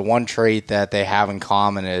think the one trait that they have in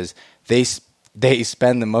common is they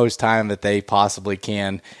spend the most time that they possibly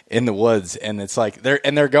can in the woods. And it's like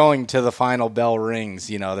they're going to the final bell rings,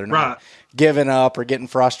 you know, they're not giving up or getting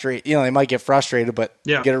frustrated. You know, they might get frustrated, but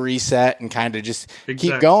get a reset and kind of just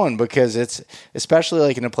keep going, because it's, especially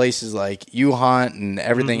like in the places like you hunt and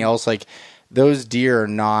everything else, like those deer are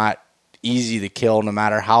not easy to kill, no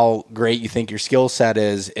matter how great you think your skill set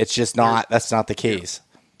is. It's just not, that's not the case.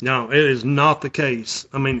 No, it is not the case.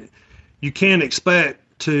 I mean, you can't expect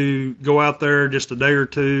to go out there just a day or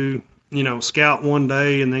two, you know, scout one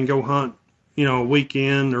day and then go hunt, you know, a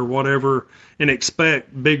weekend or whatever and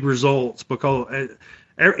expect big results, because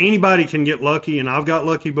anybody can get lucky, and I've got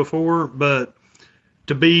lucky before, but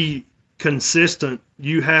to be consistent,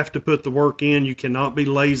 you have to put the work in. You cannot be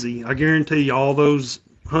lazy. I guarantee you, all those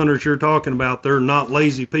hunters you're talking about, they're not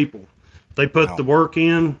lazy people. They put the work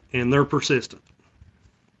in, and they're persistent.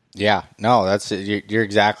 Yeah, no, you're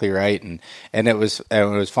exactly right. And it was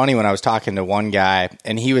funny when I was talking to one guy,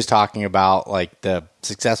 and he was talking about like the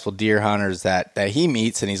successful deer hunters that he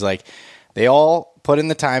meets, and he's like, they all put in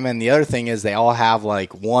the time in. The other thing is they all have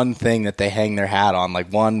like one thing that they hang their hat on, like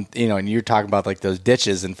one, you know, and you're talking about like those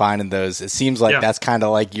ditches and finding those. It seems like that's kind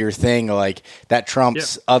of like your thing, like that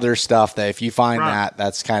trumps other stuff, that if you find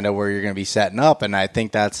that's kind of where you're going to be setting up. And I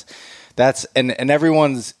think that's and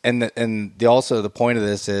everyone's, and also the point of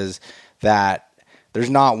this is that there's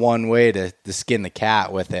not one way to skin the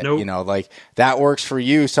cat with it. Nope. You know, like that works for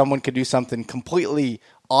you. Someone could do something completely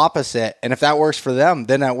opposite, and if that works for them,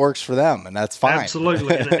 then that works for them, and that's fine.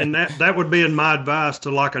 Absolutely. and that would be in my advice to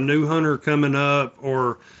like a new hunter coming up,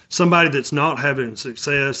 or somebody that's not having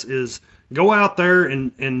success, is go out there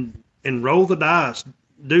and roll the dice.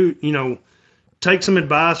 Do, you know, take some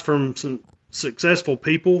advice from some successful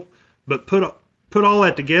people, but put all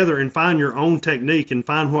that together and find your own technique and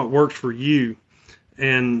find what works for you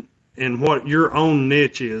and what your own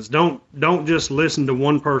niche is. Don't just listen to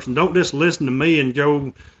one person. Don't just listen to me and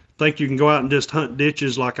go think you can go out and just hunt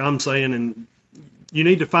ditches like I'm saying. And you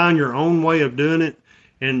need to find your own way of doing it.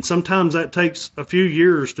 And sometimes that takes a few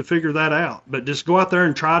years to figure that out. But just go out there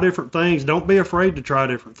and try different things. Don't be afraid to try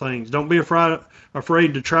different things. Don't be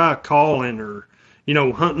afraid to try calling or, you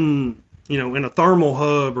know, hunting, you know, in a thermal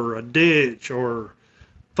hub or a ditch or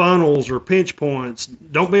funnels or pinch points.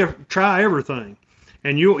 Try everything.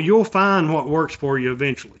 And you'll find what works for you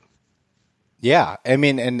eventually. Yeah, I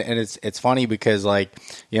mean, and it's funny because, like,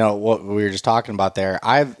 you know, what we were just talking about there,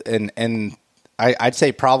 I'd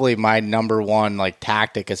say probably my number one like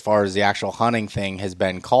tactic as far as the actual hunting thing has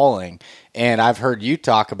been calling. And I've heard you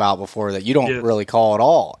talk about before that you don't really call at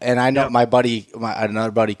all. And I know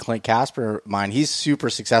another buddy, Clint Casper, mine, he's super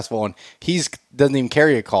successful, and doesn't even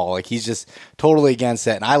carry a call. Like, he's just totally against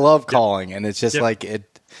it. And I love calling, and it's just like it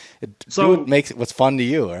makes it what's fun to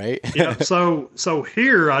you, right? Yeah. So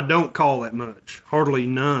here I don't call that much, hardly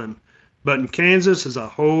none. But in Kansas is a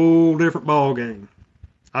whole different ball game.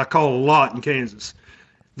 I call a lot in Kansas.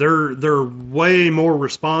 They're way more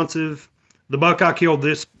responsive. The buck I killed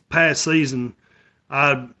this past season,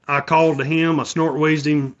 I called to him, I snort wheezed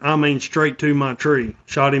him, straight to my tree.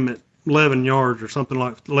 Shot him at 11 yards or something,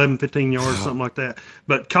 like 11, 15 yards, something like that.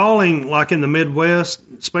 But calling, like in the Midwest,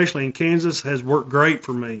 especially in Kansas, has worked great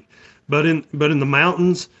for me. But in the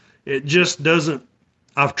mountains, it just doesn't.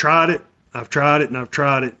 I've tried it,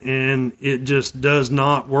 and it just does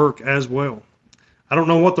not work as well. I don't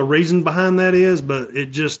know what the reason behind that is, but it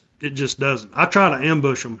just doesn't. I try to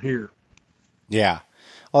ambush them here. Yeah.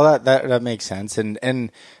 Well, that makes sense. And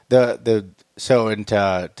to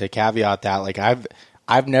caveat that, like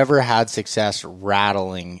I've never had success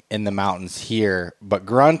rattling in the mountains here, but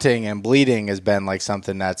grunting and bleeding has been like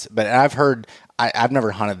something but I've heard, I've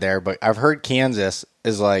never hunted there, but I've heard Kansas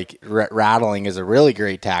is like rattling is a really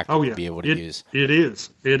great tactic to be able to use. It is.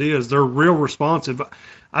 They're real responsive.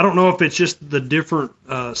 I don't know if it's just the different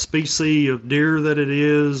species of deer that it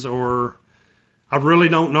is, or I really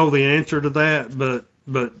don't know the answer to that,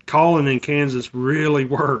 but calling in Kansas really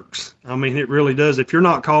works. I mean, it really does. If you're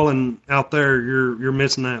not calling out there, you're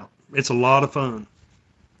missing out. It's a lot of fun.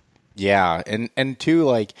 Yeah, and too,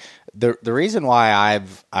 like the reason why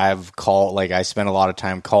I've called, like I spent a lot of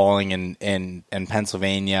time calling in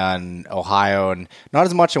Pennsylvania and Ohio, and not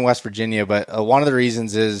as much in West Virginia, but one of the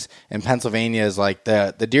reasons is in Pennsylvania is like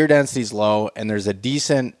the deer density is low and there's a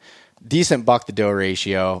decent buck to doe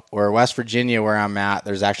ratio, where West Virginia, where I'm at,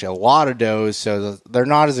 there's actually a lot of does, so they're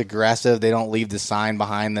not as aggressive. They don't leave the sign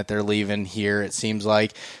behind that they're leaving here, it seems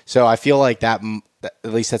like. So I feel like that,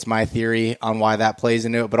 at least that's my theory on why that plays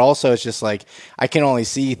into it. But also it's just like I can only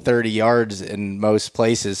see 30 yards in most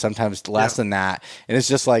places, sometimes less than that. And it's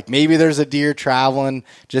just like maybe there's a deer traveling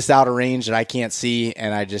just out of range that I can't see,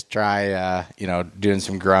 and I just try doing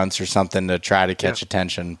some grunts or something to try to catch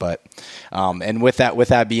attention. But and with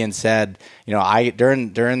that being said, I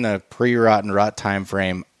during the pre-rut and rut time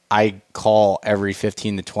frame, I call every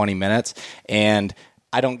 15 to 20 minutes, and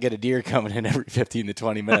I don't get a deer coming in every 15 to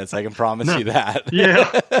 20 minutes. I can promise you that.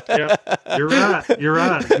 Yeah. You're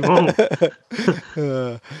right. You won't.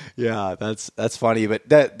 Yeah, that's funny. But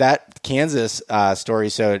that Kansas story,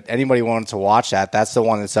 so anybody wants to watch that, that's the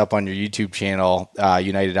one that's up on your YouTube channel,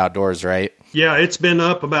 United Outdoors, right? Yeah, it's been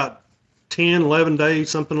up about 10, 11 days,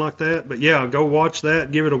 something like that. But yeah, go watch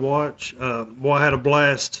that. Give it a watch. Boy, I had a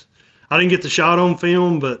blast. I didn't get the shot on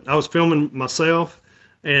film, but I was filming myself.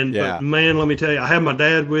 But man, let me tell you, I had my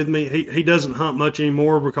dad with me. He doesn't hunt much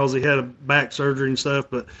anymore because he had a back surgery and stuff,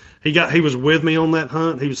 but he was with me on that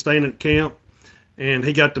hunt. He was staying at camp, and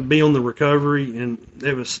he got to be on the recovery, and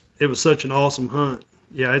it was such an awesome hunt.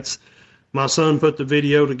 Yeah, my son put the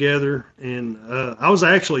video together, and I was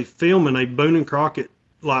actually filming a Boone and Crockett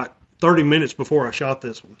like 30 minutes before I shot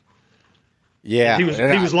this one. Yeah, he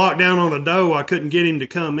was locked down on a doe. I couldn't get him to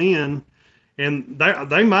come in. And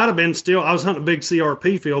they might have been still, I was hunting a big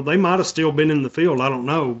CRP field. They might have still been in the field. I don't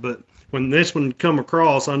know. But when this one come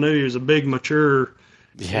across, I knew he was a big mature,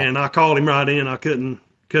 and I called him right in. I couldn't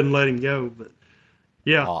let him go. But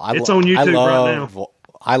yeah, it's on YouTube right now.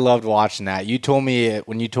 I loved watching that. When you told me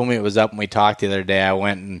it was up and we talked the other day, I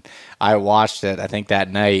went and I watched it, I think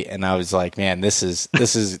that night, and I was like, man, this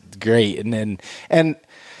is great.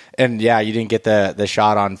 And yeah, you didn't get the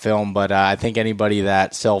shot on film, but I think anybody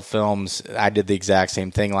that films, I did the exact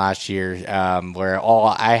same thing last year, where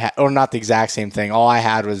all I had, or not the exact same thing, all I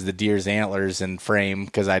had was the deer's antlers in frame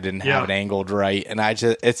because I didn't have it angled right, and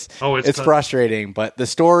it's frustrating, but the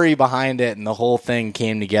story behind it and the whole thing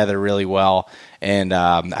came together really well, and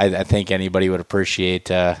I think anybody would appreciate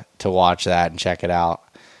to watch that and check it out.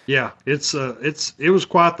 Yeah, it was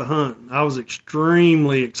quite the hunt. I was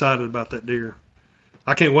extremely excited about that deer.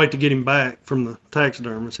 I can't wait to get him back from the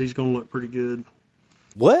taxidermist. He's going to look pretty good.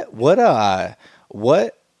 What are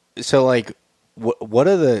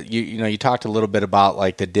the, you talked a little bit about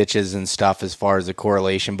like the ditches and stuff as far as the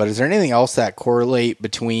correlation, but is there anything else that correlate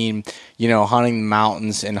between, hunting the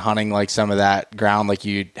mountains and hunting like some of that ground like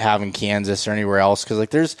you have in Kansas or anywhere else? Cause like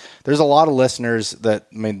there's a lot of listeners that,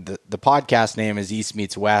 the podcast name is East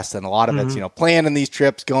Meets West, and a lot of it's, planning these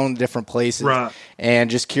trips, going to different places. Right. And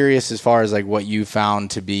just curious as far as like what you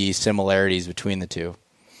found to be similarities between the two.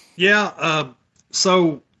 Yeah.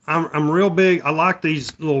 So I'm real big. I like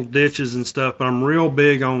these little ditches and stuff, but I'm real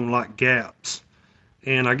big on like gaps.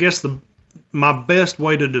 And I guess my best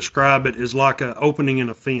way to describe it is like an opening in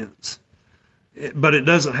a fence. But it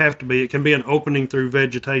doesn't have to be. It can be an opening through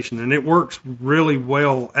vegetation, and it works really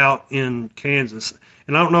well out in Kansas.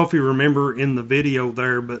 And I don't know if you remember in the video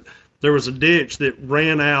there, but there was a ditch that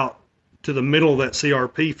ran out to the middle of that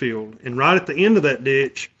CRP field. And right at the end of that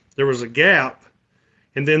ditch, there was a gap,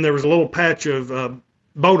 and then there was a little patch of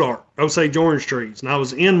Bodart, Osage orange trees. And I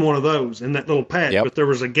was in one of those in that little patch, but there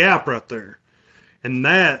was a gap right there. And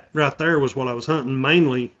that right there was what I was hunting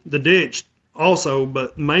mainly, the ditch also,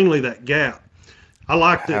 but mainly that gap. I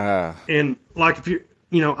liked it. And like if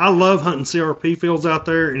I love hunting CRP fields out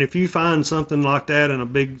there. And if you find something like that in a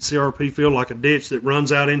big CRP field, like a ditch that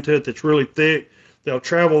runs out into it that's really thick, they'll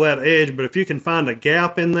travel that edge. But if you can find a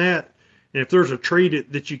gap in that, and if there's a tree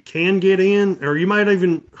that you can get in, or you might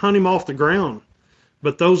even hunt him off the ground.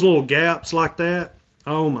 But those little gaps like that,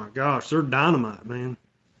 oh my gosh, they're dynamite, man.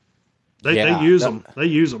 They use them. They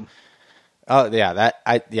use them. Oh yeah,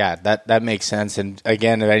 that makes sense. And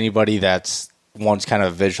again, if anybody that's wants kind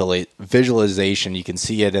of visualization, you can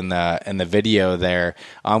see it in the video there.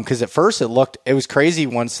 Because at first it was crazy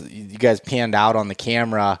once you guys panned out on the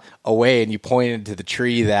camera away and you pointed to the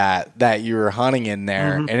tree that you were hunting in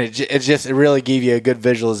there, and it really gave you a good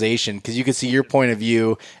visualization because you could see your point of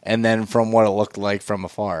view and then from what it looked like from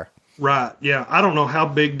afar. Right. Yeah. I don't know how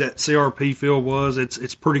big that CRP field was.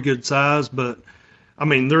 It's pretty good size, but I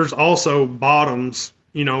mean, there's also bottoms,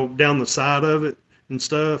 down the side of it and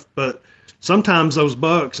stuff. But sometimes those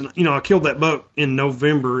bucks, and I killed that buck in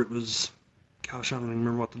November. It was, gosh, I don't even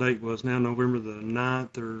remember what the date was now, November the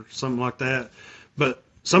 9th or something like that. But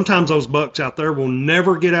sometimes those bucks out there will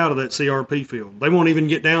never get out of that CRP field. They won't even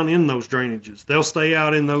get down in those drainages. They'll stay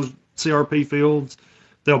out in those CRP fields.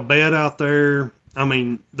 They'll bed out there. I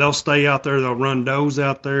mean, they'll stay out there. They'll run does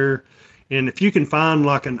out there. And if you can find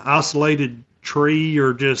like an isolated tree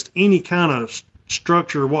or just any kind of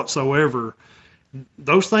structure whatsoever,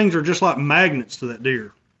 those things are just like magnets to that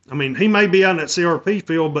deer. I mean, he may be out in that CRP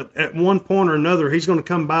field, but at one point or another, he's going to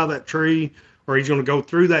come by that tree or he's going to go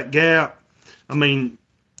through that gap. I mean,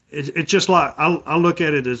 it's just like, I look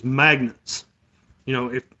at it as magnets.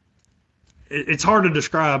 If it's hard to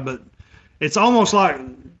describe, but it's almost like,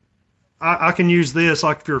 I can use this,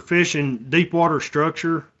 like if you're fishing deep water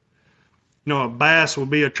structure, a bass will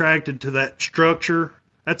be attracted to that structure.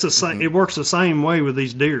 That's the same. It works the same way with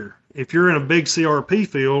these deer. If you're in a big CRP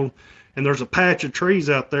field and there's a patch of trees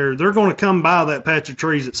out there, they're going to come by that patch of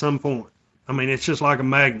trees at some point. I mean, it's just like a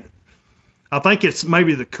magnet. I think it's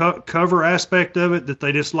maybe the cover aspect of it that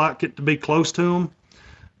they just like it to be close to them.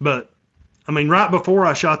 But, I mean, right before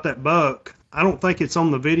I shot that buck, I don't think it's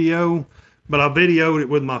on the video, but I videoed it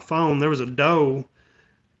with my phone. There was a doe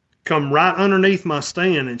come right underneath my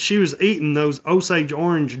stand, and she was eating those Osage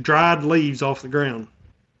orange dried leaves off the ground.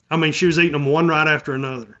 I mean, she was eating them one right after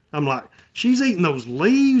another. I'm like, she's eating those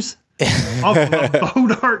leaves off of a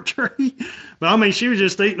bodart tree? But, I mean, she was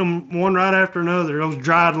just eating them one right after another, those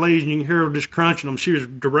dried leaves, and you can hear her just crunching them. She was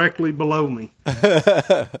directly below me.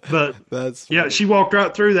 But, yeah, she walked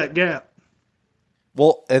right through that gap.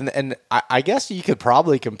 Well, and I guess you could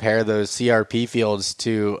probably compare those CRP fields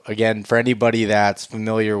to, again, for anybody that's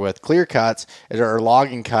familiar with clear cuts or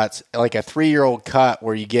logging cuts, like a 3-year-old cut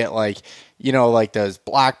where you get like those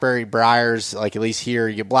blackberry briars, like at least here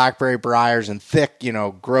you get blackberry briars and thick,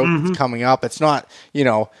 growth coming up. It's not,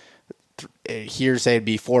 here say it'd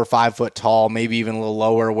be 4 or 5 foot tall, maybe even a little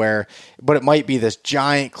lower but it might be this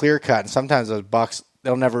giant clear cut. And sometimes those bucks,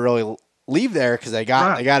 they'll never really leave there because they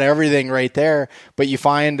got everything right there. But you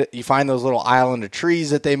find those little island of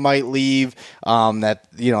trees that they might leave,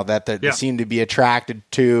 that seem to be attracted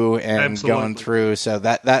to and going through. So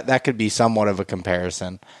that could be somewhat of a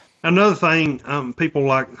comparison. Another thing, people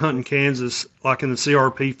like hunting Kansas, like in the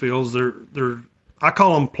CRP fields, I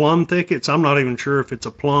call them plum thickets. I'm not even sure if it's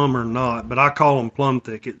a plum or not, but I call them plum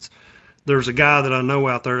thickets. There's a guy that I know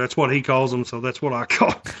out there, that's what he calls them, so that's what I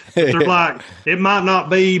call them. They're like, it might not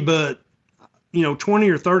be, but 20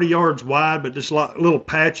 or 30 yards wide, but just like little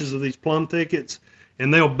patches of these plum thickets,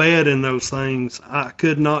 and they'll bed in those things. I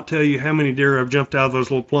could not tell you how many deer have jumped out of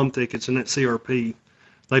those little plum thickets in that CRP.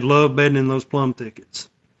 They love bedding in those plum thickets.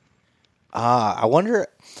 I wonder,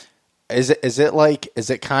 is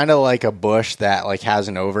it kind of like a bush that like has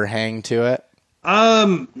an overhang to it?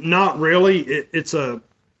 Not really. It's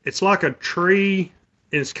like a tree,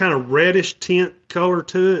 and it's kind of reddish tint color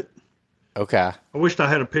to it. Okay. I wished I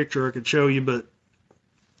had a picture I could show you, but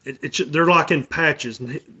they're like in patches.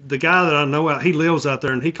 And the guy that I know he lives out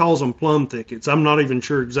there, and he calls them plum thickets. I'm not even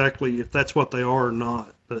sure exactly if that's what they are or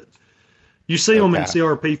not, but you see them in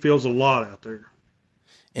CRP fields a lot out there.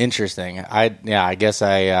 Interesting. I guess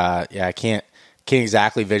I can't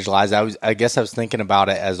exactly visualize. I guess I was thinking about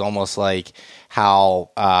it as almost like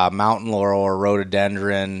how mountain laurel or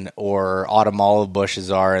rhododendron or autumn olive bushes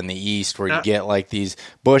are in the east, where you get like these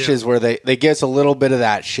bushes where they get a little bit of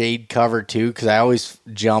that shade cover too. Because I always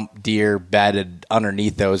jump deer bedded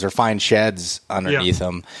underneath those or find sheds underneath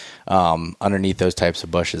them, underneath those types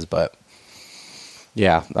of bushes. But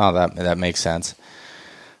yeah, that makes sense.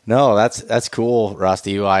 No, that's cool,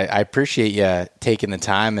 Rusty. I appreciate you taking the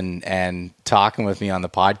time and talking with me on the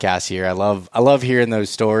podcast here. I love hearing those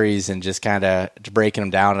stories and just kind of breaking them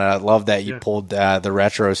down. And I love that you pulled the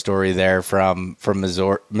retro story there from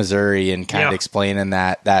Missouri and kind of explaining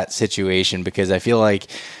that situation, because I feel like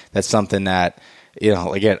that's something that,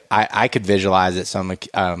 again, I could visualize it. So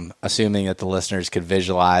I'm assuming that the listeners could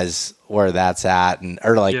visualize where that's at,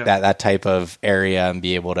 that type of area, and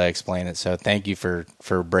be able to explain it. So thank you for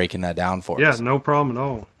breaking that down for us. Yeah, no problem at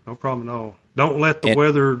all. No problem at all. Don't let the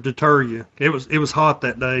weather deter you. It was hot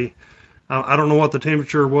that day. I don't know what the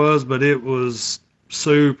temperature was, but it was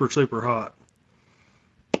super, super hot.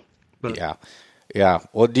 But yeah.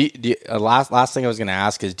 Well, last thing I was going to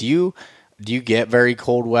ask is, do you get very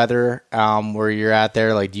cold weather where you're at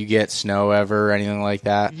there? Like, do you get snow ever or anything like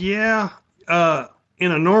that? Yeah.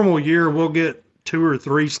 In a normal year, we'll get 2 or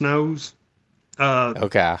 3 snows.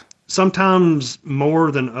 Okay. Sometimes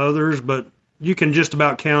more than others, but you can just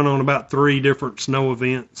about count on about 3 different snow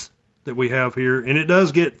events that we have here. And it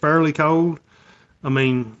does get fairly cold. I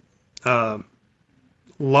mean, like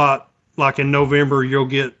in November, you'll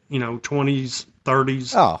get, 20s,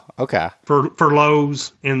 30s. Oh, okay. For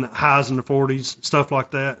lows and highs in the 40s, stuff like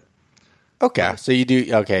that. Okay. So you do,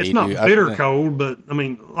 okay. It's not bitter cold, but I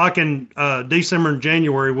mean, like in December and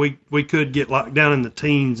January, we could get like down in the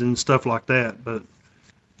teens and stuff like that. But,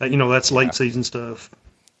 that's late season stuff.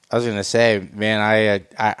 I was going to say, man,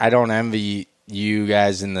 I don't envy you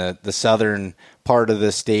guys in the southern part of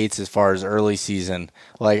the states as far as early season.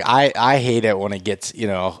 Like, I hate it when it gets,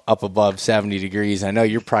 up above 70 degrees. I know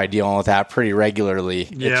you're probably dealing with that pretty regularly.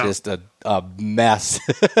 Yeah. It's just a mess.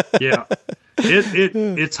 Yeah.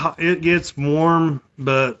 It gets warm,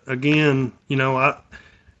 but again, to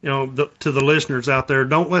the listeners out there,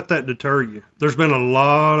 don't let that deter you. There's been a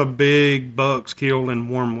lot of big bucks killed in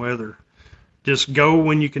warm weather. Just go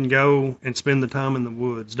when you can go and spend the time in the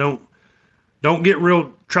woods. Don't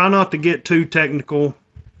try not to get too technical,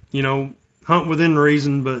 hunt within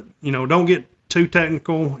reason, but, don't get too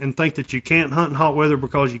technical and think that you can't hunt in hot weather,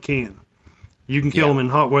 because you can. You can kill them in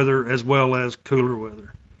hot weather as well as cooler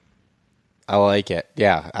weather. I like it.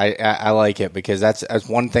 Yeah, I like it, because that's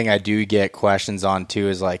one thing I do get questions on too,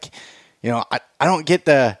 is like, I don't get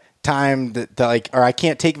the time that or I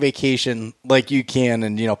can't take vacation like you can,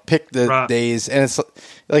 and pick the days, and it's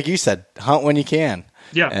like you said, hunt when you can.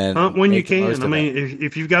 Yeah, hunt when you can. I mean,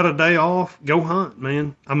 if you've got a day off, go hunt,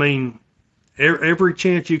 man. I mean, every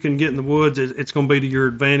chance you can get in the woods, it's going to be to your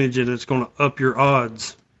advantage, and it's going to up your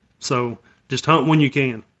odds. So just hunt when you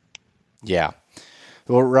can. Yeah.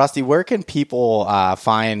 Well, Rusty, where can people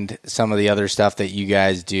find some of the other stuff that you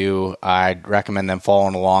guys do? I'd recommend them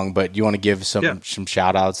following along, but you want to give some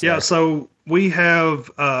shout outs? Yeah, so we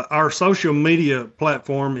have our social media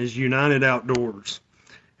platform is United Outdoors.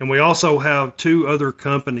 And we also have 2 other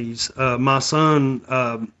companies. My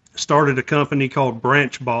son started a company called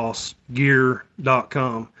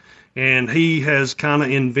BranchBossGear.com. And he has kind of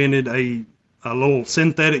invented a little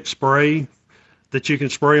synthetic spray that you can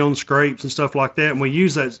spray on scrapes and stuff like that. And we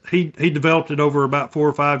use that. He developed it over about 4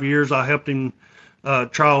 or 5 years. I helped him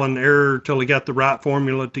trial and error till he got the right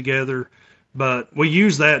formula together. But we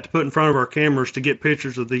use that to put in front of our cameras to get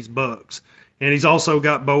pictures of these bucks. And he's also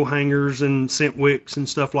got bow hangers and scent wicks and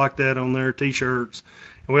stuff like that on there, T-shirts.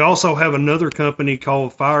 And we also have another company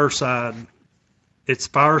called Fireside. It's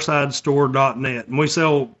firesidestore.net. And we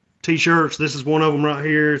sell T-shirts. This is one of them right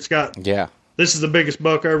here. It's got... Yeah. This is the biggest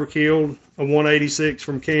buck I ever killed, a 186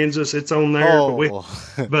 from Kansas. It's on there,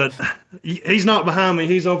 but he's not behind me.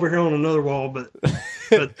 He's over here on another wall, but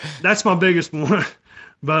that's my biggest one.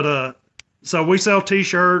 But so we sell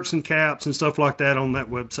T-shirts and caps and stuff like that on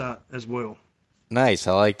that website as well. Nice,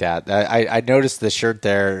 I like that. I noticed the shirt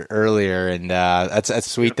there earlier, and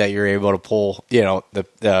that's sweet that you're able to pull,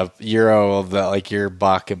 the euro of your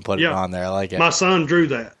buck and put it on there. I like it. My son drew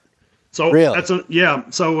that. So really?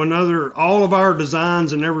 So all of our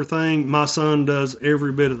designs and everything, my son does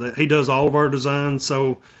every bit of that. He does all of our designs,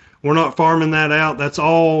 so we're not farming that out. That's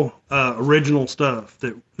all original stuff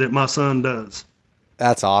that my son does.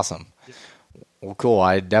 That's awesome. Well, cool.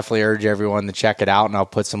 I definitely urge everyone to check it out, and I'll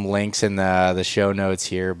put some links in the show notes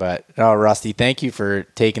here. But Rusty, thank you for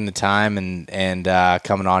taking the time and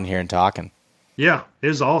coming on here and talking. Yeah, it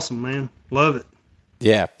was awesome, man. Love it.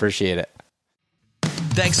 Yeah, appreciate it.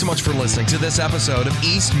 Thanks so much for listening to this episode of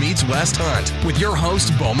East Meets West Hunt with your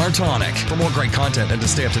host, Bo Martonic. For more great content and to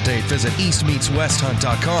stay up to date, visit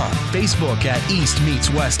eastmeetswesthunt.com, Facebook at East Meets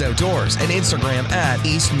West Outdoors, and Instagram at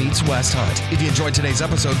East Meets West Hunt. If you enjoyed today's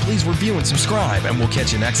episode, please review and subscribe, and we'll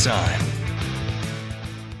catch you next time.